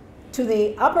to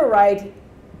the upper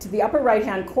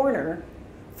right-hand corner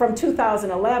from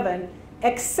 2011,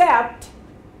 except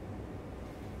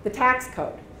the tax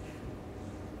code.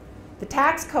 The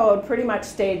tax code pretty much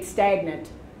stayed stagnant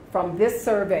from this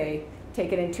survey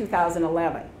taken in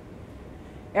 2011.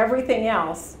 Everything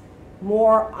else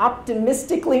more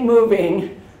optimistically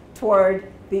moving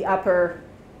toward the upper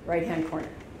right-hand corner.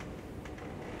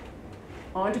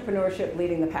 Entrepreneurship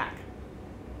leading the pack.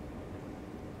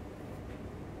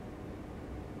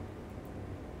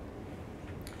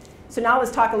 So now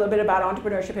let's talk a little bit about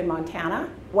entrepreneurship in Montana.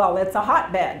 Well, it's a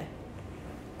hotbed,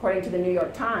 according to the New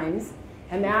York Times.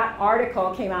 And that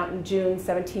article came out in June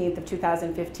 17th of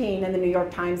 2015. And the New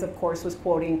York Times, of course, was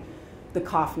quoting the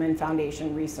Kauffman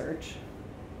Foundation research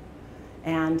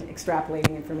and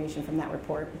extrapolating information from that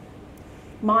report.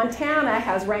 Montana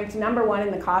has ranked #1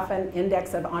 in the Kauffman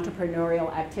Index of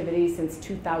Entrepreneurial Activity since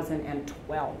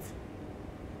 2012.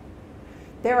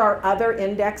 There are other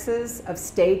indexes of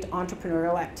state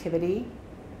entrepreneurial activity.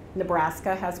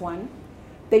 Nebraska has one.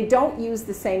 They don't use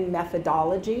the same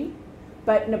methodology,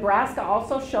 but Nebraska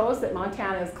also shows that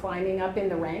Montana is climbing up in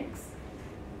the ranks.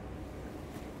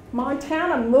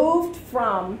 Montana moved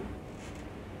from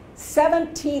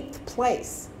 17th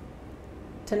place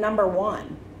to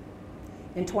 #1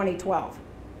 in 2012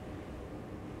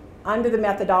 under the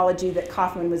methodology that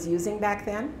Kauffman was using back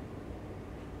then.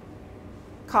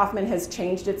 Kauffman has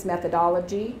changed its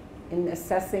methodology in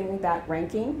assessing that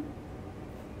ranking.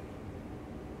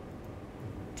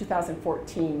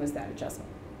 2014 was that adjustment.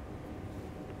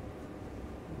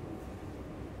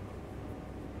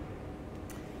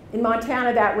 In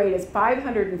Montana, that rate is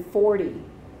 540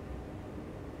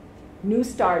 new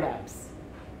startups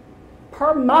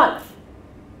per month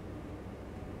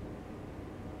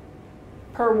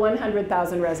per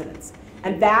 100,000 residents.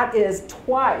 And that is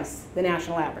twice the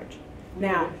national average.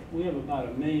 Now, we have about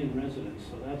 1 million residents,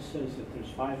 so that says that there's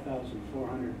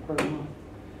 5,400 per month.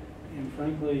 And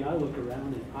frankly, I look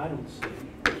around and I don't see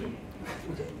it.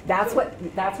 that's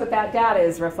what that data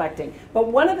is reflecting. But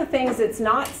one of the things it's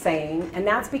not saying, and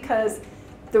that's because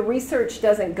the research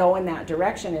doesn't go in that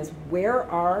direction, is where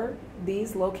are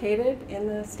these located in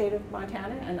the state of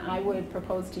Montana? And I would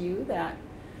propose to you that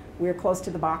we're close to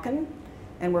the Bakken,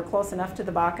 and we're close enough to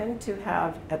the Bakken to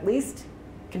have at least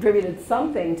contributed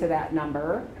something to that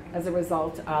number as a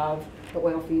result of the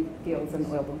oil fields and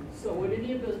the oil boom. So would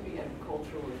any of those be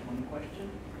agricultural is one question?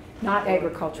 Not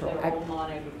agricultural. They're all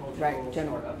non-agricultural. Right,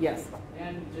 general, startups. yes.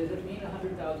 And does it mean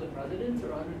 100,000 residents or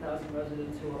 100,000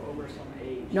 residents who are over some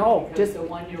age? No, Because just the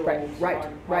one-year-olds right,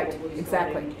 aren't right, probably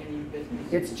exactly. starting any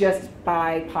businesses. It's just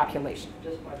by population.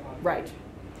 Just by population. Right.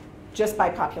 Just by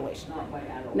population. Not by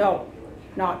adult No,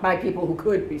 population. not by people who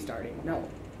could be starting. No.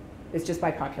 It's just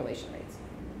by population rates.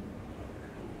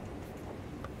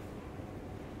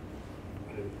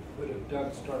 But if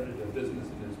Doug started a business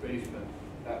in his basement,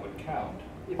 that would count.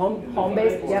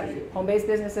 Home-based, yep, home-based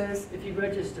businesses. If you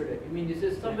registered it, I mean, is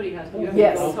this somebody has to, you have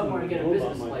Yes. to go somewhere and get a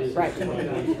business license? Right.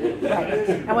 Right.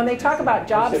 And when they talk about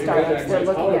job startups, they're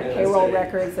looking at payroll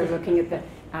records, they're looking at the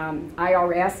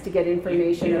IRS to get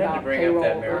information You had to about bring payroll.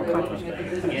 up that or marijuana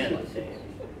contributions. thing again.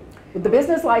 The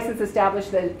business license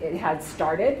established that it had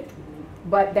started,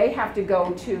 but they have to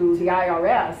go to the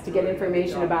IRS to get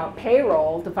information about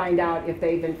payroll to find out if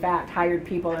they've in fact hired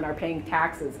people and are paying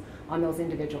taxes on those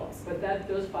individuals. But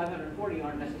those 540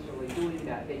 aren't necessarily doing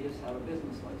that, they just have a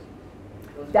business license.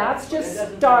 Those That's guys- just it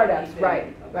doesn't say startups, anything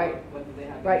right, about right. whether they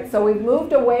have Right, any- so we've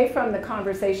moved away from the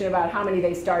conversation about how many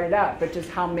they started up, but just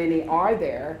how many are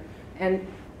there. And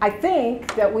I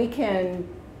think that we can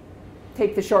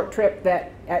take the short trip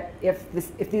that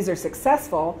if these are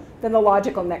successful, then the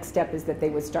logical next step is that they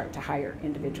would start to hire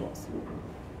individuals.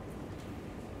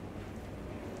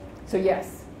 So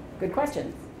yes, good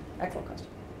questions, excellent question.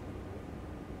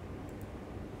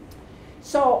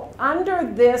 So under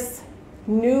this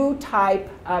new type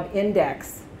of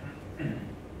index,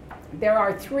 there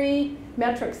are 3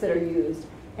 metrics that are used.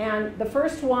 And the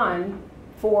first one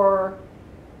for,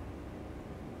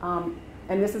 and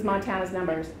this is Montana's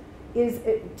numbers, is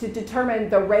to determine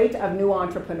the rate of new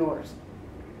entrepreneurs.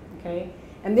 Okay?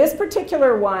 And this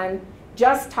particular one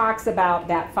just talks about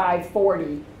that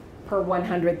 540 per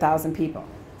 100,000 people.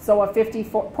 So a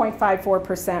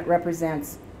 50.54%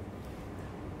 represents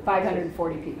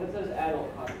 540 people. That says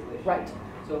adult population. Right.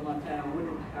 So Montana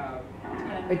wouldn't have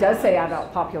 10 It does say times-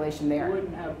 adult population there.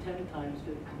 Wouldn't have 10 times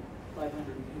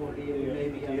 540, it would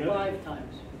maybe have The 5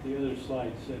 times. The other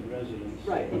slide said residents.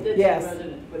 Right, it did Yes. say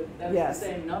residents, but that's Yes. the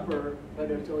same number, but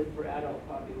it's only for adult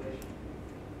population.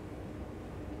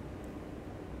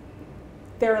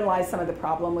 Therein lies some of the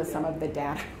problem with some of the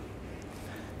data.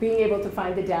 Being able to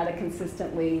find the data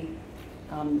consistently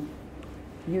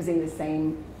using the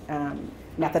same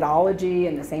methodology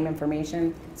and the same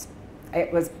information,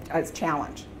 it was a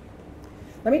challenge.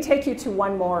 Let me take you to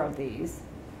one more of these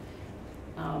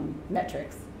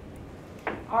metrics.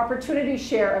 Opportunity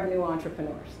share of new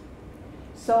entrepreneurs.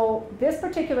 So this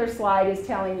particular slide is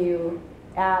telling you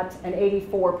at an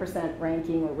 84%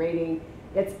 ranking or rating,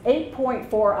 it's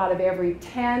 8.4 out of every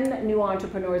 10 new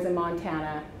entrepreneurs in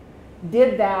Montana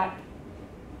did that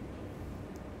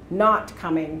not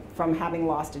coming from having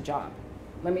lost a job.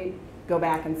 Let me go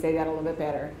back and say that a little bit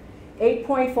better.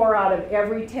 8.4 out of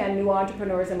every 10 new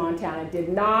entrepreneurs in Montana did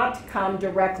not come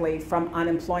directly from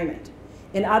unemployment.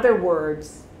 In other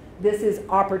words, this is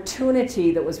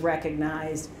opportunity that was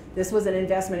recognized. This was an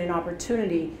investment in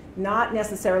opportunity, not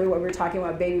necessarily what we're talking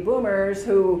about baby boomers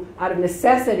who, out of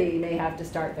necessity, may have to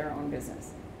start their own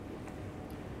business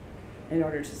in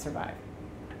order to survive.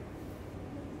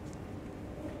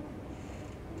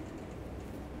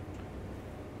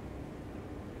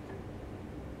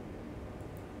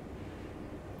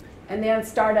 And then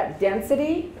startup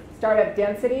density. Startup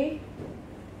density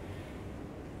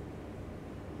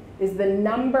is the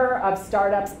number of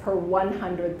startups per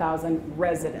 100,000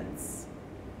 residents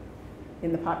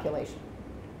in the population.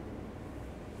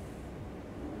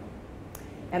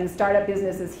 And the startup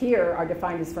businesses here are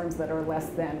defined as firms that are less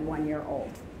than 1 year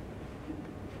old.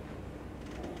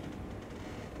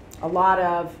 A lot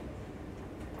of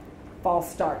false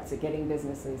starts at getting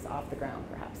businesses off the ground,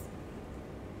 perhaps.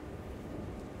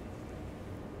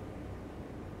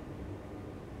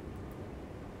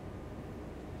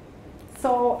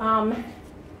 So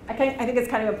I think it's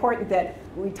kind of important that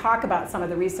we talk about some of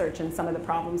the research and some of the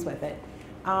problems with it.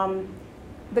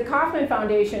 The Kauffman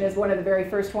Foundation is one of the very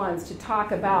first ones to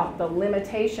talk about the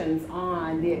limitations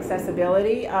on the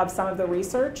accessibility of some of the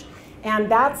research. And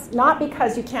that's not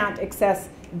because you can't access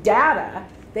data.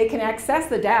 They can access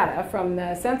the data from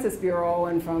the Census Bureau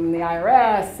and from the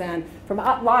IRS and from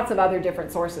lots of other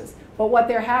different sources. But what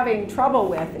they're having trouble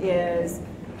with is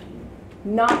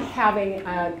not having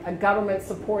a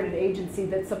government-supported agency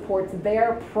that supports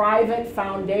their private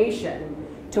foundation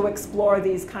to explore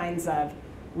these kinds of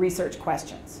research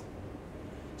questions.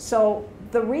 So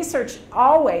the research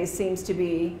always seems to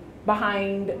be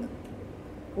behind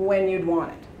when you'd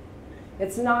want it.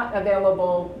 It's not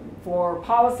available for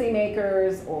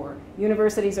policymakers or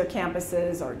universities or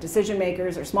campuses or decision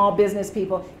makers or small business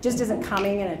people. It just isn't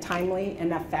coming in a timely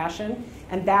enough fashion.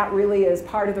 And that really is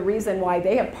part of the reason why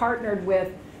they have partnered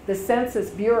with the Census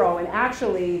Bureau and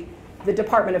actually the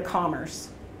Department of Commerce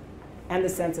and the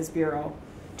Census Bureau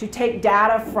to take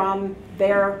data from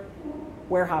their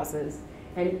warehouses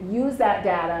and use that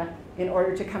data in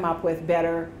order to come up with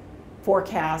better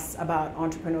forecasts about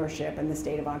entrepreneurship and the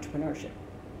state of entrepreneurship.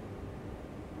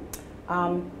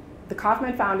 The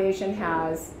Kauffman Foundation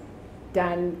has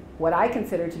done what I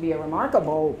consider to be a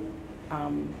remarkable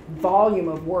volume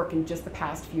of work in just the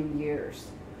past few years.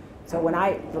 So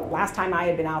the last time I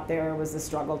had been out there was a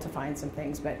struggle to find some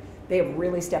things, but they have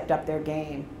really stepped up their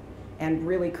game and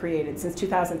really created, since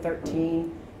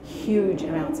 2013, huge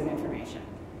amounts of information.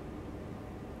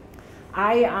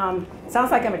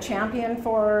 Sounds like I'm a champion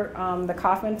for the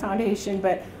Kauffman Foundation,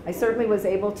 but I certainly was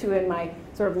able to, in my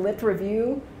sort of lit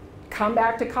review, come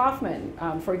back to Kauffman.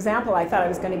 For example, I thought I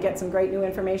was going to get some great new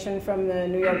information from the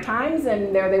New York Times,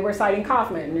 and there they were citing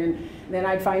Kauffman. And then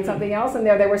I'd find something else, and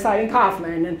there they were citing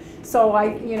Kauffman. And so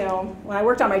when I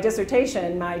worked on my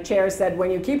dissertation, my chair said, when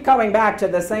you keep coming back to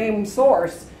the same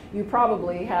source, you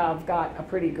probably have got a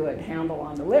pretty good handle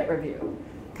on the lit review,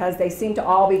 because they seem to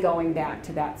all be going back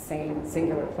to that same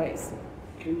singular place.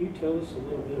 Can you tell us a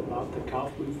little bit about the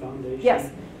Kauffman Foundation?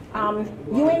 Yes.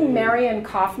 Ewing Marion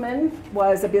Kauffman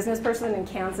was a business person in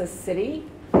Kansas City,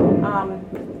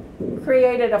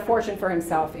 created a fortune for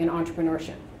himself in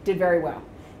entrepreneurship, did very well.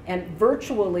 And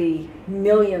virtually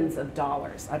millions of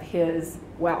dollars of his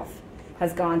wealth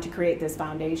has gone to create this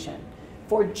foundation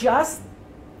for just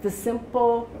the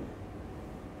simple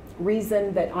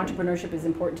reason that entrepreneurship is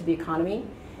important to the economy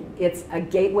It's a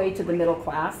gateway to the middle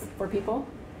class for people.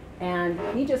 And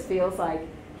he just feels like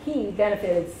he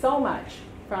benefited so much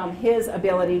from his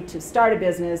ability to start a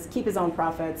business, keep his own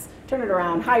profits, turn it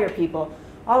around, hire people,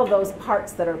 all of those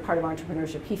parts that are part of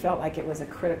entrepreneurship. He felt like it was a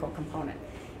critical component.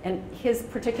 And his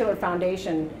particular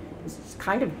foundation is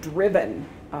kind of driven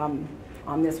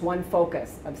on this one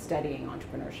focus of studying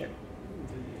entrepreneurship.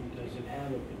 Does it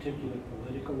have a particular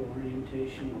political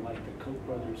orientation like the Koch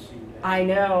brothers seem to have? I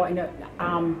know.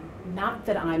 Not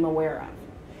that I'm aware of.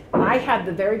 I had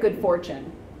the very good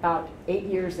fortune about 8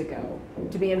 years ago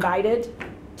to be invited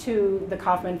to the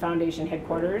Kauffman Foundation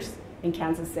headquarters in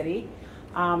Kansas City.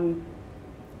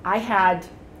 I had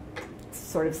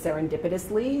sort of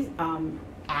serendipitously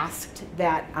asked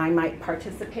that I might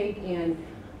participate in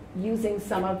using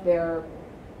some of their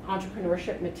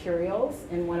entrepreneurship materials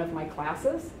in one of my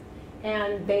classes.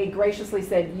 And they graciously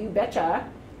said, you betcha.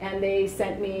 And they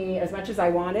sent me as much as I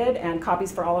wanted and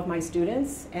copies for all of my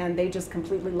students. And they just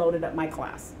completely loaded up my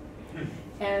class.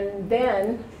 And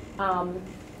then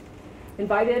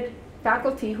invited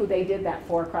faculty who they did that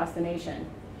for across the nation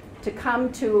to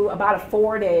come to about a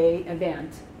 4-day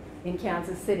event in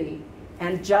Kansas City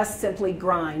and just simply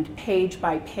grind page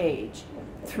by page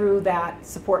through that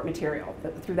support material,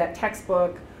 through that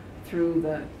textbook, through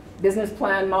the business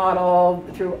plan model,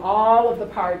 through all of the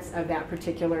parts of that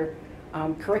particular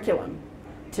curriculum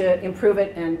to improve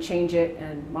it and change it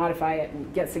and modify it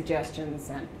and get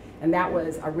suggestions. And that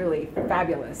was a really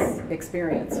fabulous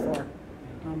experience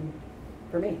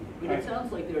for me. But it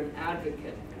sounds like they're an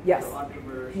advocate Yes. for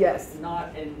entrepreneurship, Yes.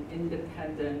 not an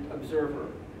independent observer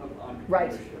of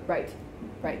Right, entrepreneurship.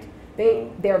 right.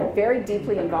 They're very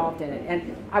deeply involved in it.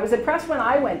 And I was impressed when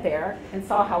I went there and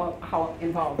saw how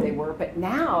involved they were. But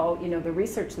now, the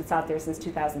research that's out there since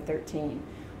 2013,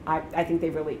 I think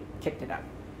they've really kicked it up.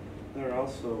 They're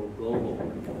also global.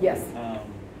 Yes.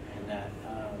 And that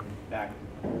back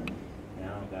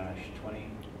now, 20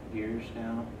 years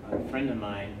now, a friend of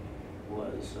mine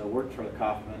worked for the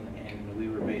Kauffman, and we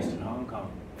were based in Hong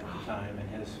Kong at the time, and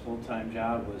his full-time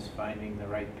job was finding the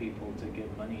right people to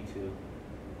give money to.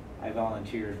 I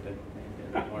volunteered, but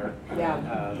it didn't work.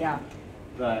 Yeah.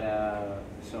 But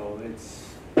so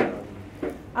it's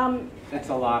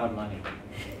a lot of money.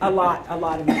 A lot of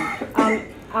money.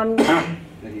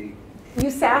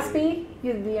 USASB,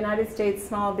 the United States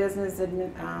Small Business,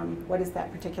 what is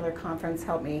that particular conference?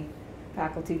 Help me,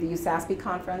 faculty. The USASB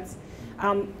conference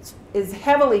is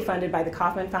heavily funded by the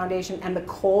Kauffman Foundation and the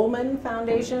Coleman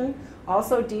Foundation,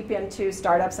 also deep into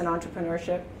startups and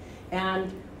entrepreneurship.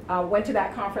 And went to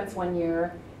that conference one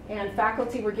year, and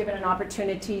faculty were given an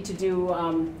opportunity to do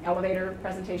elevator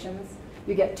presentations.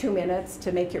 You get 2 minutes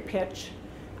to make your pitch.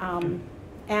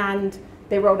 And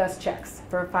they wrote us checks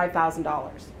for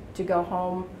 $5,000 to go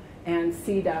home and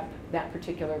seed up that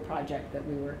particular project that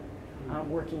we were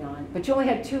working on. But you only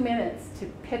had 2 minutes to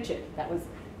pitch it. That was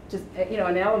just,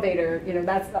 an elevator,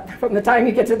 that's from the time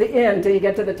you get to the end till you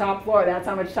get to the top floor, that's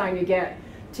how much time you get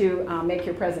to make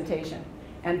your presentation.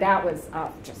 And that was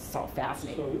just so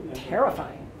fascinating,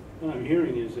 terrifying. What I'm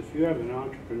hearing is if you have an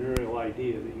entrepreneurial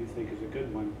idea that you think is a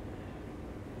good one,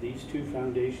 these two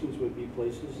foundations would be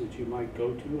places that you might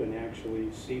go to and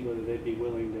actually see whether they'd be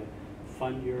willing to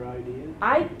fund your idea?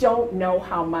 I don't know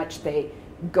how much they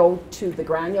go to the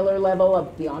granular level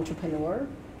of the entrepreneur.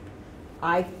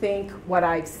 I think what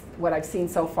I've seen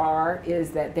so far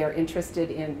is that they're interested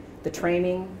in the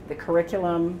training, the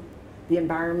curriculum, the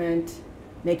environment,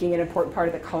 making it an important part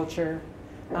of the culture.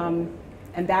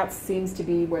 And that seems to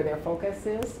be where their focus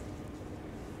is.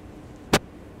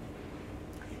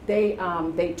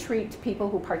 They treat people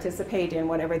who participate in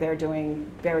whatever they're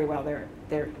doing very well.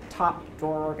 They're top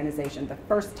drawer organization. The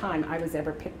first time I was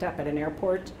ever picked up at an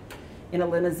airport in a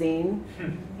limousine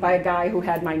by a guy who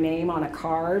had my name on a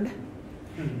card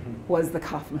was the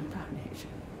Kauffman Foundation.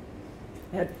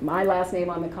 It had my last name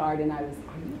on the card, and I was,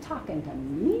 are you talking to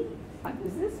me?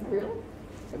 Is this real?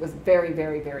 It was very,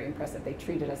 very, very impressive. They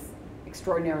treated us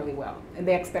extraordinarily well, and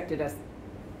they expected us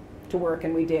to work,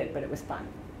 and we did, but it was fun.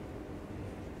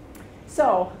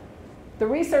 So the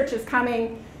research is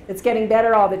coming. It's getting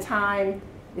better all the time.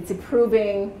 It's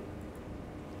improving.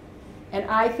 And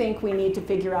I think we need to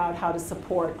figure out how to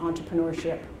support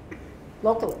entrepreneurship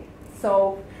locally.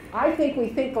 So I think we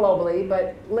think globally,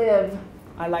 but live,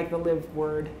 I like the live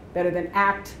word better than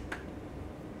act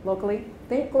locally.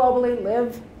 Think globally,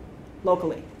 live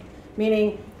locally.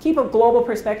 Meaning keep a global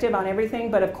perspective on everything,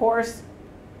 but of course,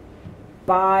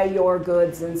 buy your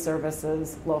goods and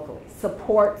services locally.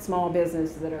 Support small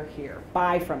businesses that are here.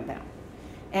 Buy from them.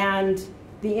 And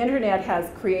the internet has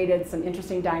created some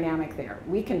interesting dynamic there.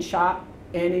 We can shop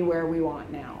anywhere we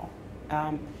want now.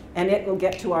 And it will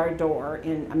get to our door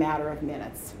in a matter of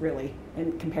minutes, really,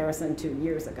 in comparison to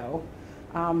years ago.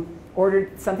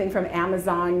 Ordered something from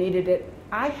Amazon, needed it.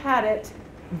 I had it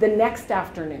the next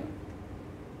afternoon.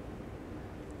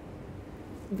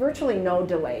 Virtually no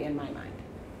delay in my mind.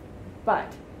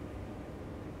 But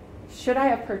should I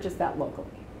have purchased that locally?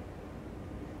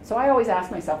 So I always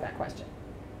ask myself that question.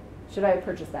 Should I have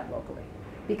purchased that locally?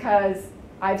 Because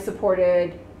I've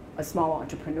supported a small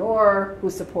entrepreneur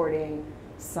who's supporting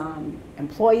some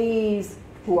employees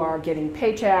who are getting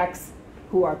paychecks,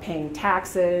 who are paying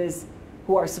taxes,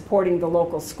 who are supporting the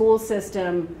local school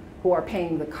system, who are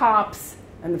paying the cops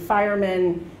and the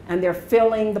firemen, and they're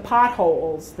filling the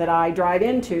potholes that I drive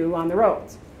into on the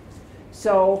roads.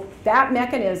 So that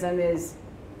mechanism is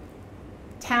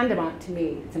tantamount to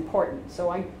me. It's important. So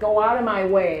I go out of my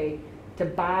way to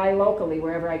buy locally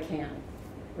wherever I can,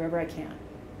 wherever I can.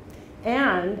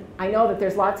 And I know that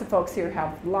there's lots of folks here who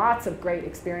have lots of great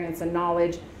experience and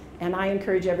knowledge, and I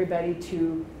encourage everybody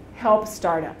to help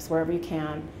startups wherever you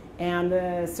can. And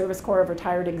the Service Corps of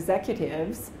Retired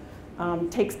Executives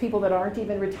takes people that aren't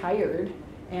even retired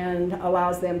and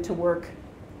allows them to work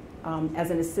as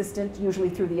an assistant,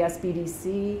 usually through the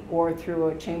SBDC or through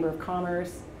a Chamber of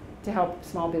Commerce, to help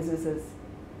small businesses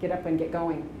get up and get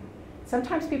going.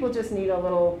 Sometimes people just need a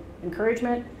little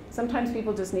encouragement. Sometimes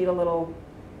people just need a little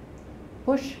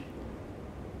push.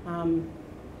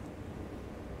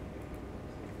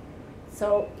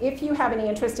 So if you have any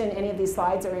interest in any of these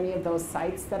slides or any of those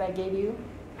sites that I gave you,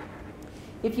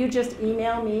 if you just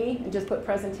email me and just put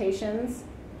presentations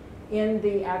in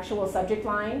the actual subject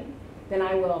line, then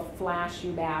I will flash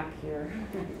you back here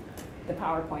the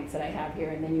PowerPoints that I have here,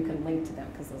 and then you can link to them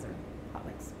because those are hot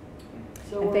links.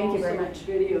 So and thank you very much.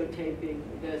 We're also videotaping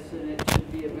this, and it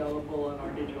should be available on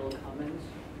our digital commons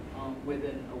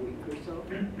within a week or so.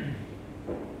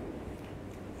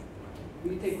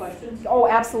 Will you take questions? Oh,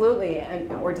 absolutely,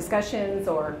 and or discussions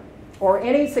or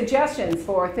any suggestions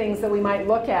for things that we might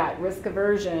look at, risk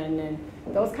aversion and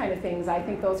those kind of things. I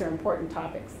think those are important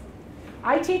topics.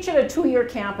 I teach at a 2-year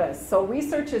campus, so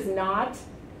research is not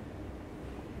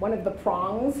one of the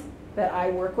prongs that I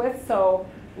work with. So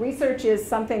research is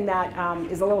something that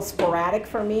is a little sporadic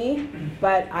for me,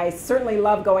 but I certainly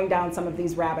love going down some of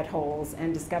these rabbit holes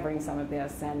and discovering some of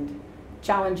this and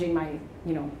challenging my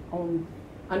own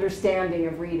understanding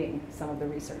of reading some of the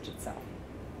research itself.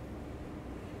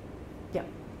 Yeah.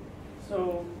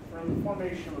 So from the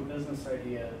formation of a business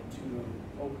idea to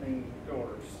opening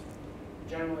doors,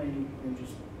 generally you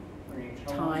just range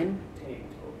how long does it take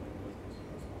to open a business?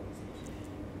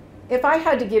 If I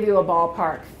had to give you a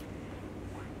ballpark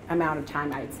amount of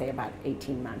time, I'd say about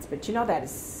 18 months. But that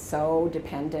is so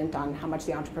dependent on how much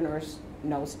the entrepreneur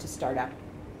knows to start up,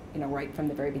 right from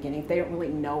the very beginning. If they don't really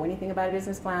know anything about a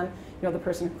business plan, the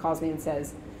person who calls me and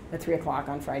says, at 3 o'clock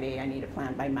on Friday, I need a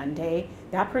plan by Monday,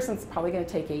 that person's probably going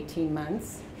to take 18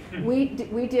 months. We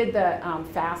did the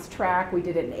fast track. We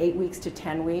did it in 8 weeks to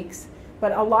 10 weeks.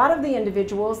 But a lot of the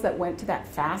individuals that went to that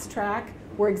fast track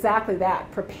were exactly that,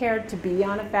 prepared to be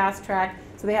on a fast track.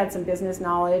 So they had some business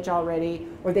knowledge already,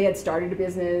 or they had started a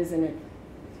business and it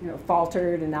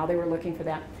faltered, and now they were looking for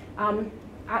that.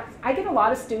 I get a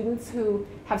lot of students who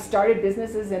have started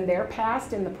businesses in their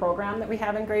past in the program that we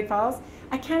have in Great Falls.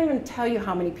 I can't even tell you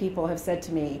how many people have said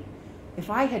to me, if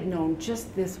I had known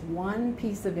just this one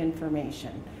piece of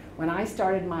information when I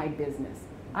started my business,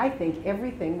 I think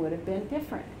everything would have been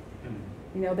different.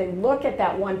 They look at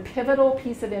that one pivotal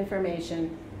piece of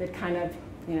information that kind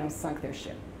of, sunk their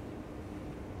ship.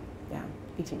 Yeah,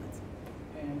 18 months.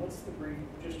 And what's the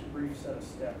just a brief set of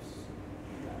steps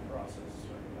in that process?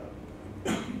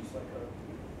 Just like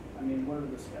what are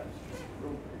the steps? Just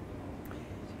real brief.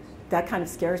 That kind of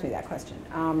scares me, that question.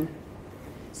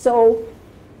 So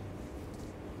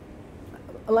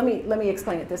let me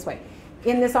explain it this way.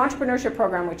 In this entrepreneurship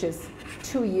program, which is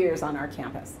 2 years on our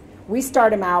campus, we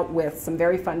start them out with some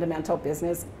very fundamental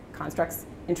business constructs,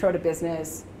 intro to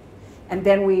business, and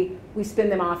then we spin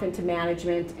them off into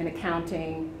management and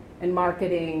accounting and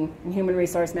marketing and human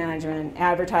resource management and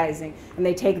advertising, and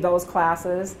they take those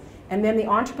classes. And then the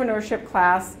entrepreneurship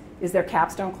class is their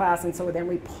capstone class, and so then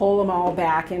we pull them all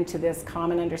back into this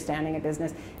common understanding of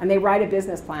business, and they write a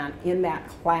business plan in that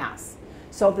class.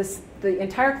 So the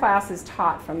entire class is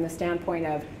taught from the standpoint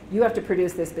of, you have to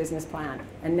produce this business plan,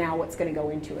 and now what's going to go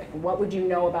into it, and what would you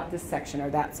know about this section or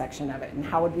that section of it, and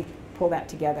how would we pull that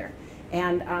together.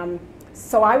 And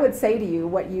so I would say to you,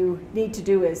 what you need to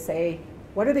do is say,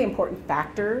 what are the important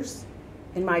factors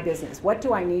in my business? What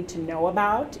do I need to know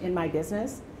about in my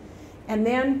business? And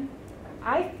then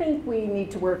I think we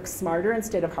need to work smarter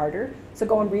instead of harder. So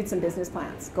go and read some business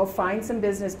plans. Go find some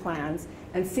business plans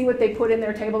and see what they put in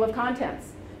their table of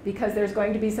contents, because there's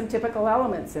going to be some typical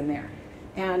elements in there.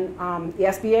 And the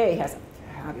SBA has a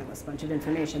fabulous bunch of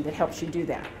information that helps you do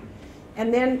that.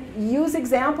 And then use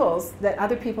examples that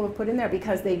other people have put in there,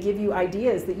 because they give you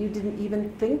ideas that you didn't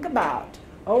even think about.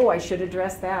 Oh, I should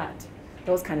address that.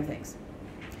 Those kind of things.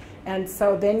 And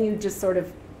so then you just sort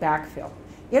of backfill.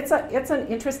 It's an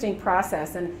interesting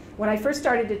process. And when I first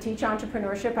started to teach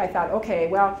entrepreneurship, I thought, okay,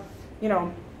 well,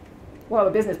 a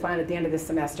business plan at the end of this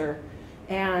semester.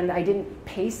 And I didn't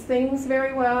pace things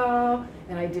very well.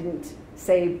 And I didn't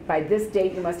say, by this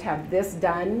date, you must have this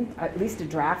done, at least a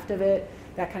draft of it,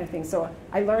 that kind of thing. So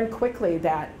I learned quickly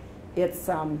that it's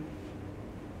an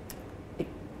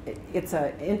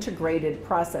integrated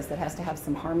process that has to have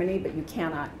some harmony, but you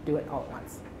cannot do it all at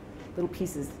once. Little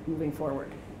pieces moving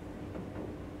forward.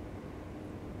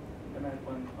 I have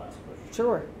one last question.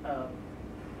 Sure.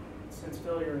 Since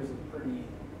failure is a pretty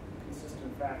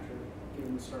consistent factor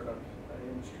given the startup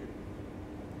industry,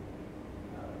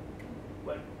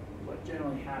 what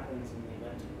generally happens in the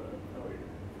event of a failure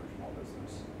for a small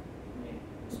business? I mean,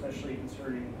 especially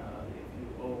concerning if you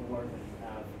owe more than you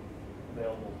have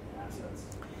available assets.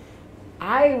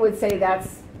 I would say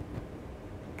that's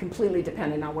completely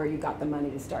dependent on where you got the money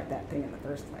to start that thing in the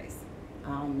first place.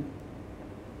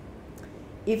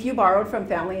 If you borrowed from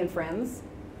family and friends,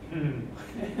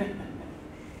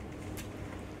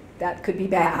 that could be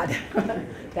bad.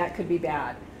 That could be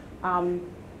bad.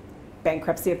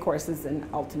 Bankruptcy, of course, is an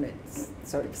ultimate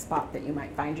sort of spot that you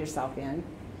might find yourself in.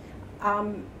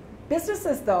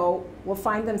 Businesses, though, will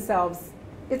find themselves,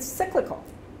 it's cyclical.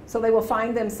 So they will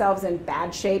find themselves in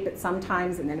bad shape at some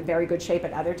times and then in very good shape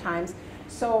at other times.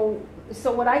 So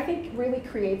what I think really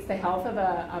creates the health of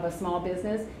a small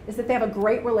business is that they have a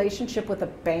great relationship with a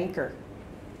banker.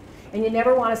 And you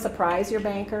never want to surprise your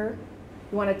banker.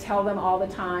 You want to tell them all the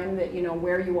time that,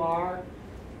 where you are.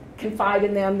 Confide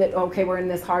in them that, okay, we're in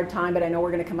this hard time, but I know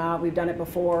we're going to come out. We've done it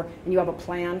before. And you have a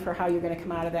plan for how you're going to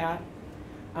come out of that.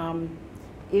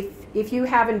 If you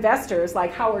have investors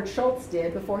like Howard Schultz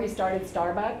did before he started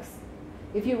Starbucks,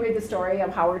 if you read the story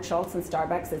of Howard Schultz and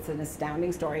Starbucks, it's an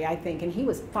astounding story, I think. And he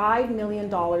was $5 million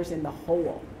in the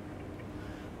hole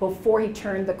before he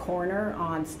turned the corner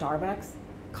on Starbucks.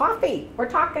 Coffee, we're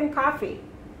talking coffee.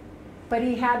 But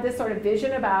he had this sort of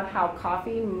vision about how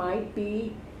coffee might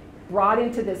be brought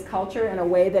into this culture in a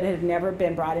way that had never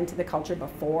been brought into the culture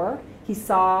before. He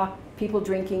saw people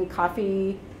drinking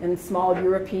coffee in small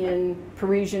European,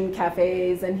 Parisian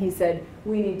cafes, and he said,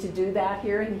 we need to do that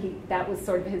here, and that was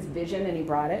sort of his vision, and he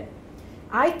brought it.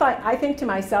 I think to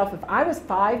myself, if I was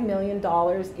 $5 million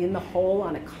in the hole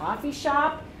on a coffee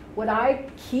shop, would I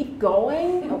keep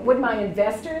going? Would my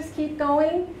investors keep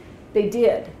going? They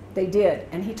did,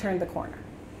 and he turned the corner.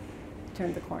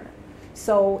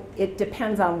 So it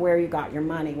depends on where you got your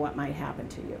money, what might happen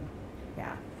to you.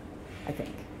 Yeah, I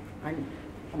think. I'm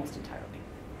almost entirely.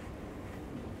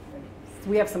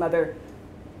 We have some other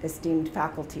esteemed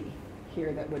faculty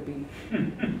here that would be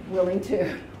willing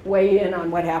to weigh in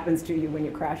on what happens to you when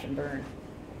you crash and burn.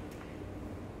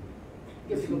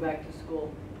 You have to go back to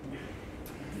school.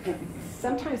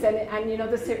 Sometimes, and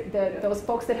those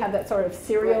folks that have that sort of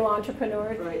serial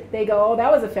entrepreneurs, Right. they go, oh,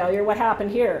 that was a failure. What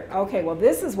happened here? Okay, well,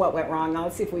 this is what went wrong. Now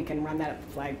let's see if we can run that up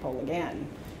the flagpole again.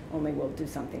 Only we'll do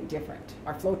something different.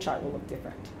 Our flow chart will look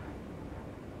different.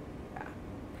 Yeah.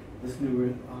 This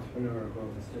new entrepreneurial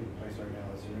growth is taking place right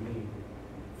now. Is there any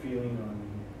feeling on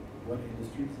what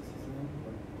industries this is in?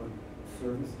 What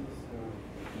services?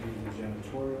 Maybe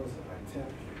janitorials, high tech?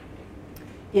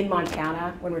 In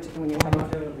Montana, when you're talking about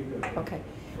Montana would be good. Okay.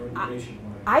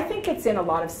 Organization-wise. I think it's in a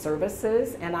lot of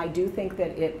services, and I do think that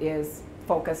it is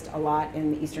focused a lot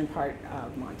in the eastern part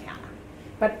of Montana.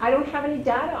 But I don't have any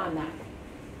data on that.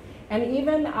 And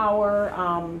even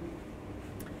our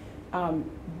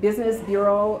business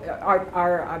bureau,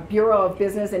 our Bureau of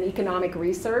Business and Economic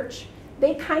Research,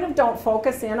 they kind of don't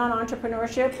focus in on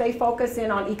entrepreneurship. They focus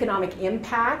in on economic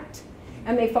impact,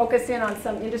 and they focus in on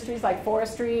some industries like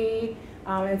forestry,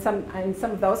 and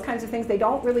some of those kinds of things. They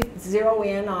don't really zero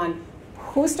in on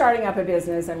who's starting up a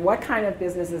business and what kind of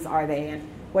businesses are they and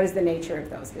what is the nature of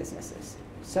those businesses.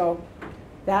 So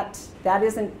that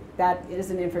isn't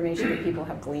information that people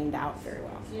have gleaned out very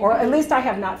well. Or at least I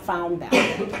have not found that.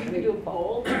 You could do a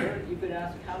poll, or you could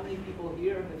ask how many people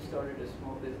here have started a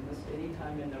small business any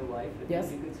time in their life, and Yes.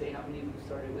 then you could say how many have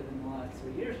started within the last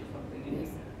 3 years or something. And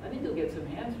Yes. I think you'll get some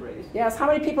hands raised. Yes, how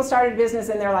many people started a business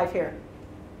in their life here?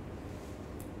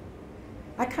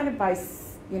 I kind of by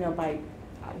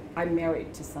I'm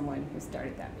married to someone who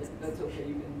started that business. That's okay,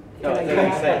 you can. No,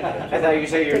 I thought you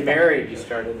said you're married, you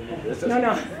started a new business.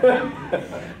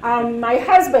 No. My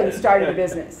husband started a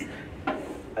business.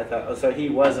 I thought, oh, so he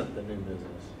wasn't the new business.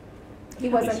 He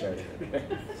wasn't. started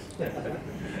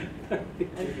it.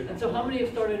 And so how many have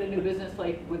started a new business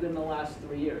like within the last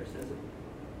 3 years? Is it?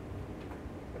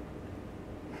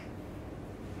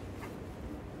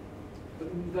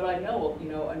 But I know, you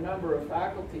know, a number of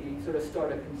faculty sort of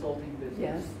start a consulting business.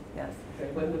 Yes, yes.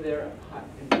 Okay, whether they're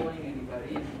employing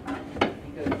anybody,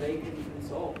 because they can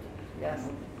consult. Yes.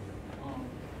 Um,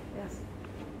 Yes.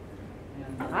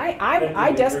 and,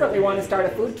 I desperately want to start a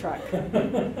food truck.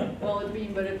 well, I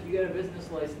mean, but if you get a business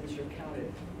license, you're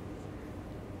counted.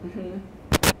 Mm-hmm.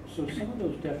 So some of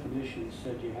those definitions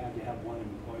said you had to have one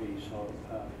employee, so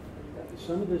does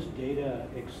some of this data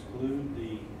exclude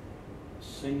the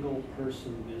single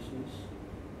person business?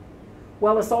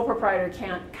 Well, the sole proprietor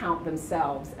can't count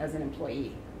themselves as an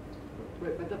employee.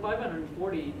 Right, but the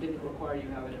 540 didn't require you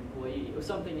to have an employee. It was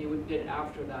something you did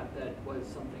after that that was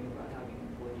something about having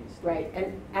employees. Right,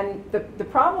 and the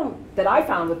problem that I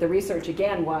found with the research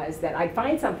again was that I'd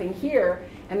find something here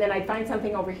and then I'd find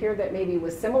something over here that maybe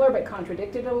was similar but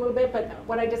contradicted a little bit, but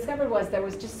what I discovered was there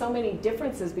was just so many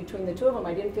differences between the two of them.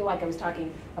 I didn't feel like I was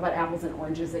talking about apples and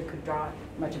oranges that could draw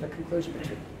much of a conclusion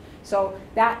between them. So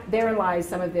therein lies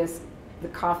some of this, the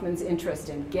Kaufman's interest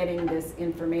in getting this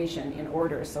information in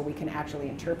order so we can actually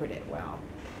interpret it well.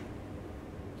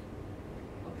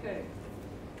 Okay,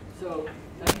 so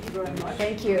thank you very much.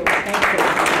 Thank you.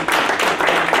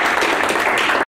 Thank you.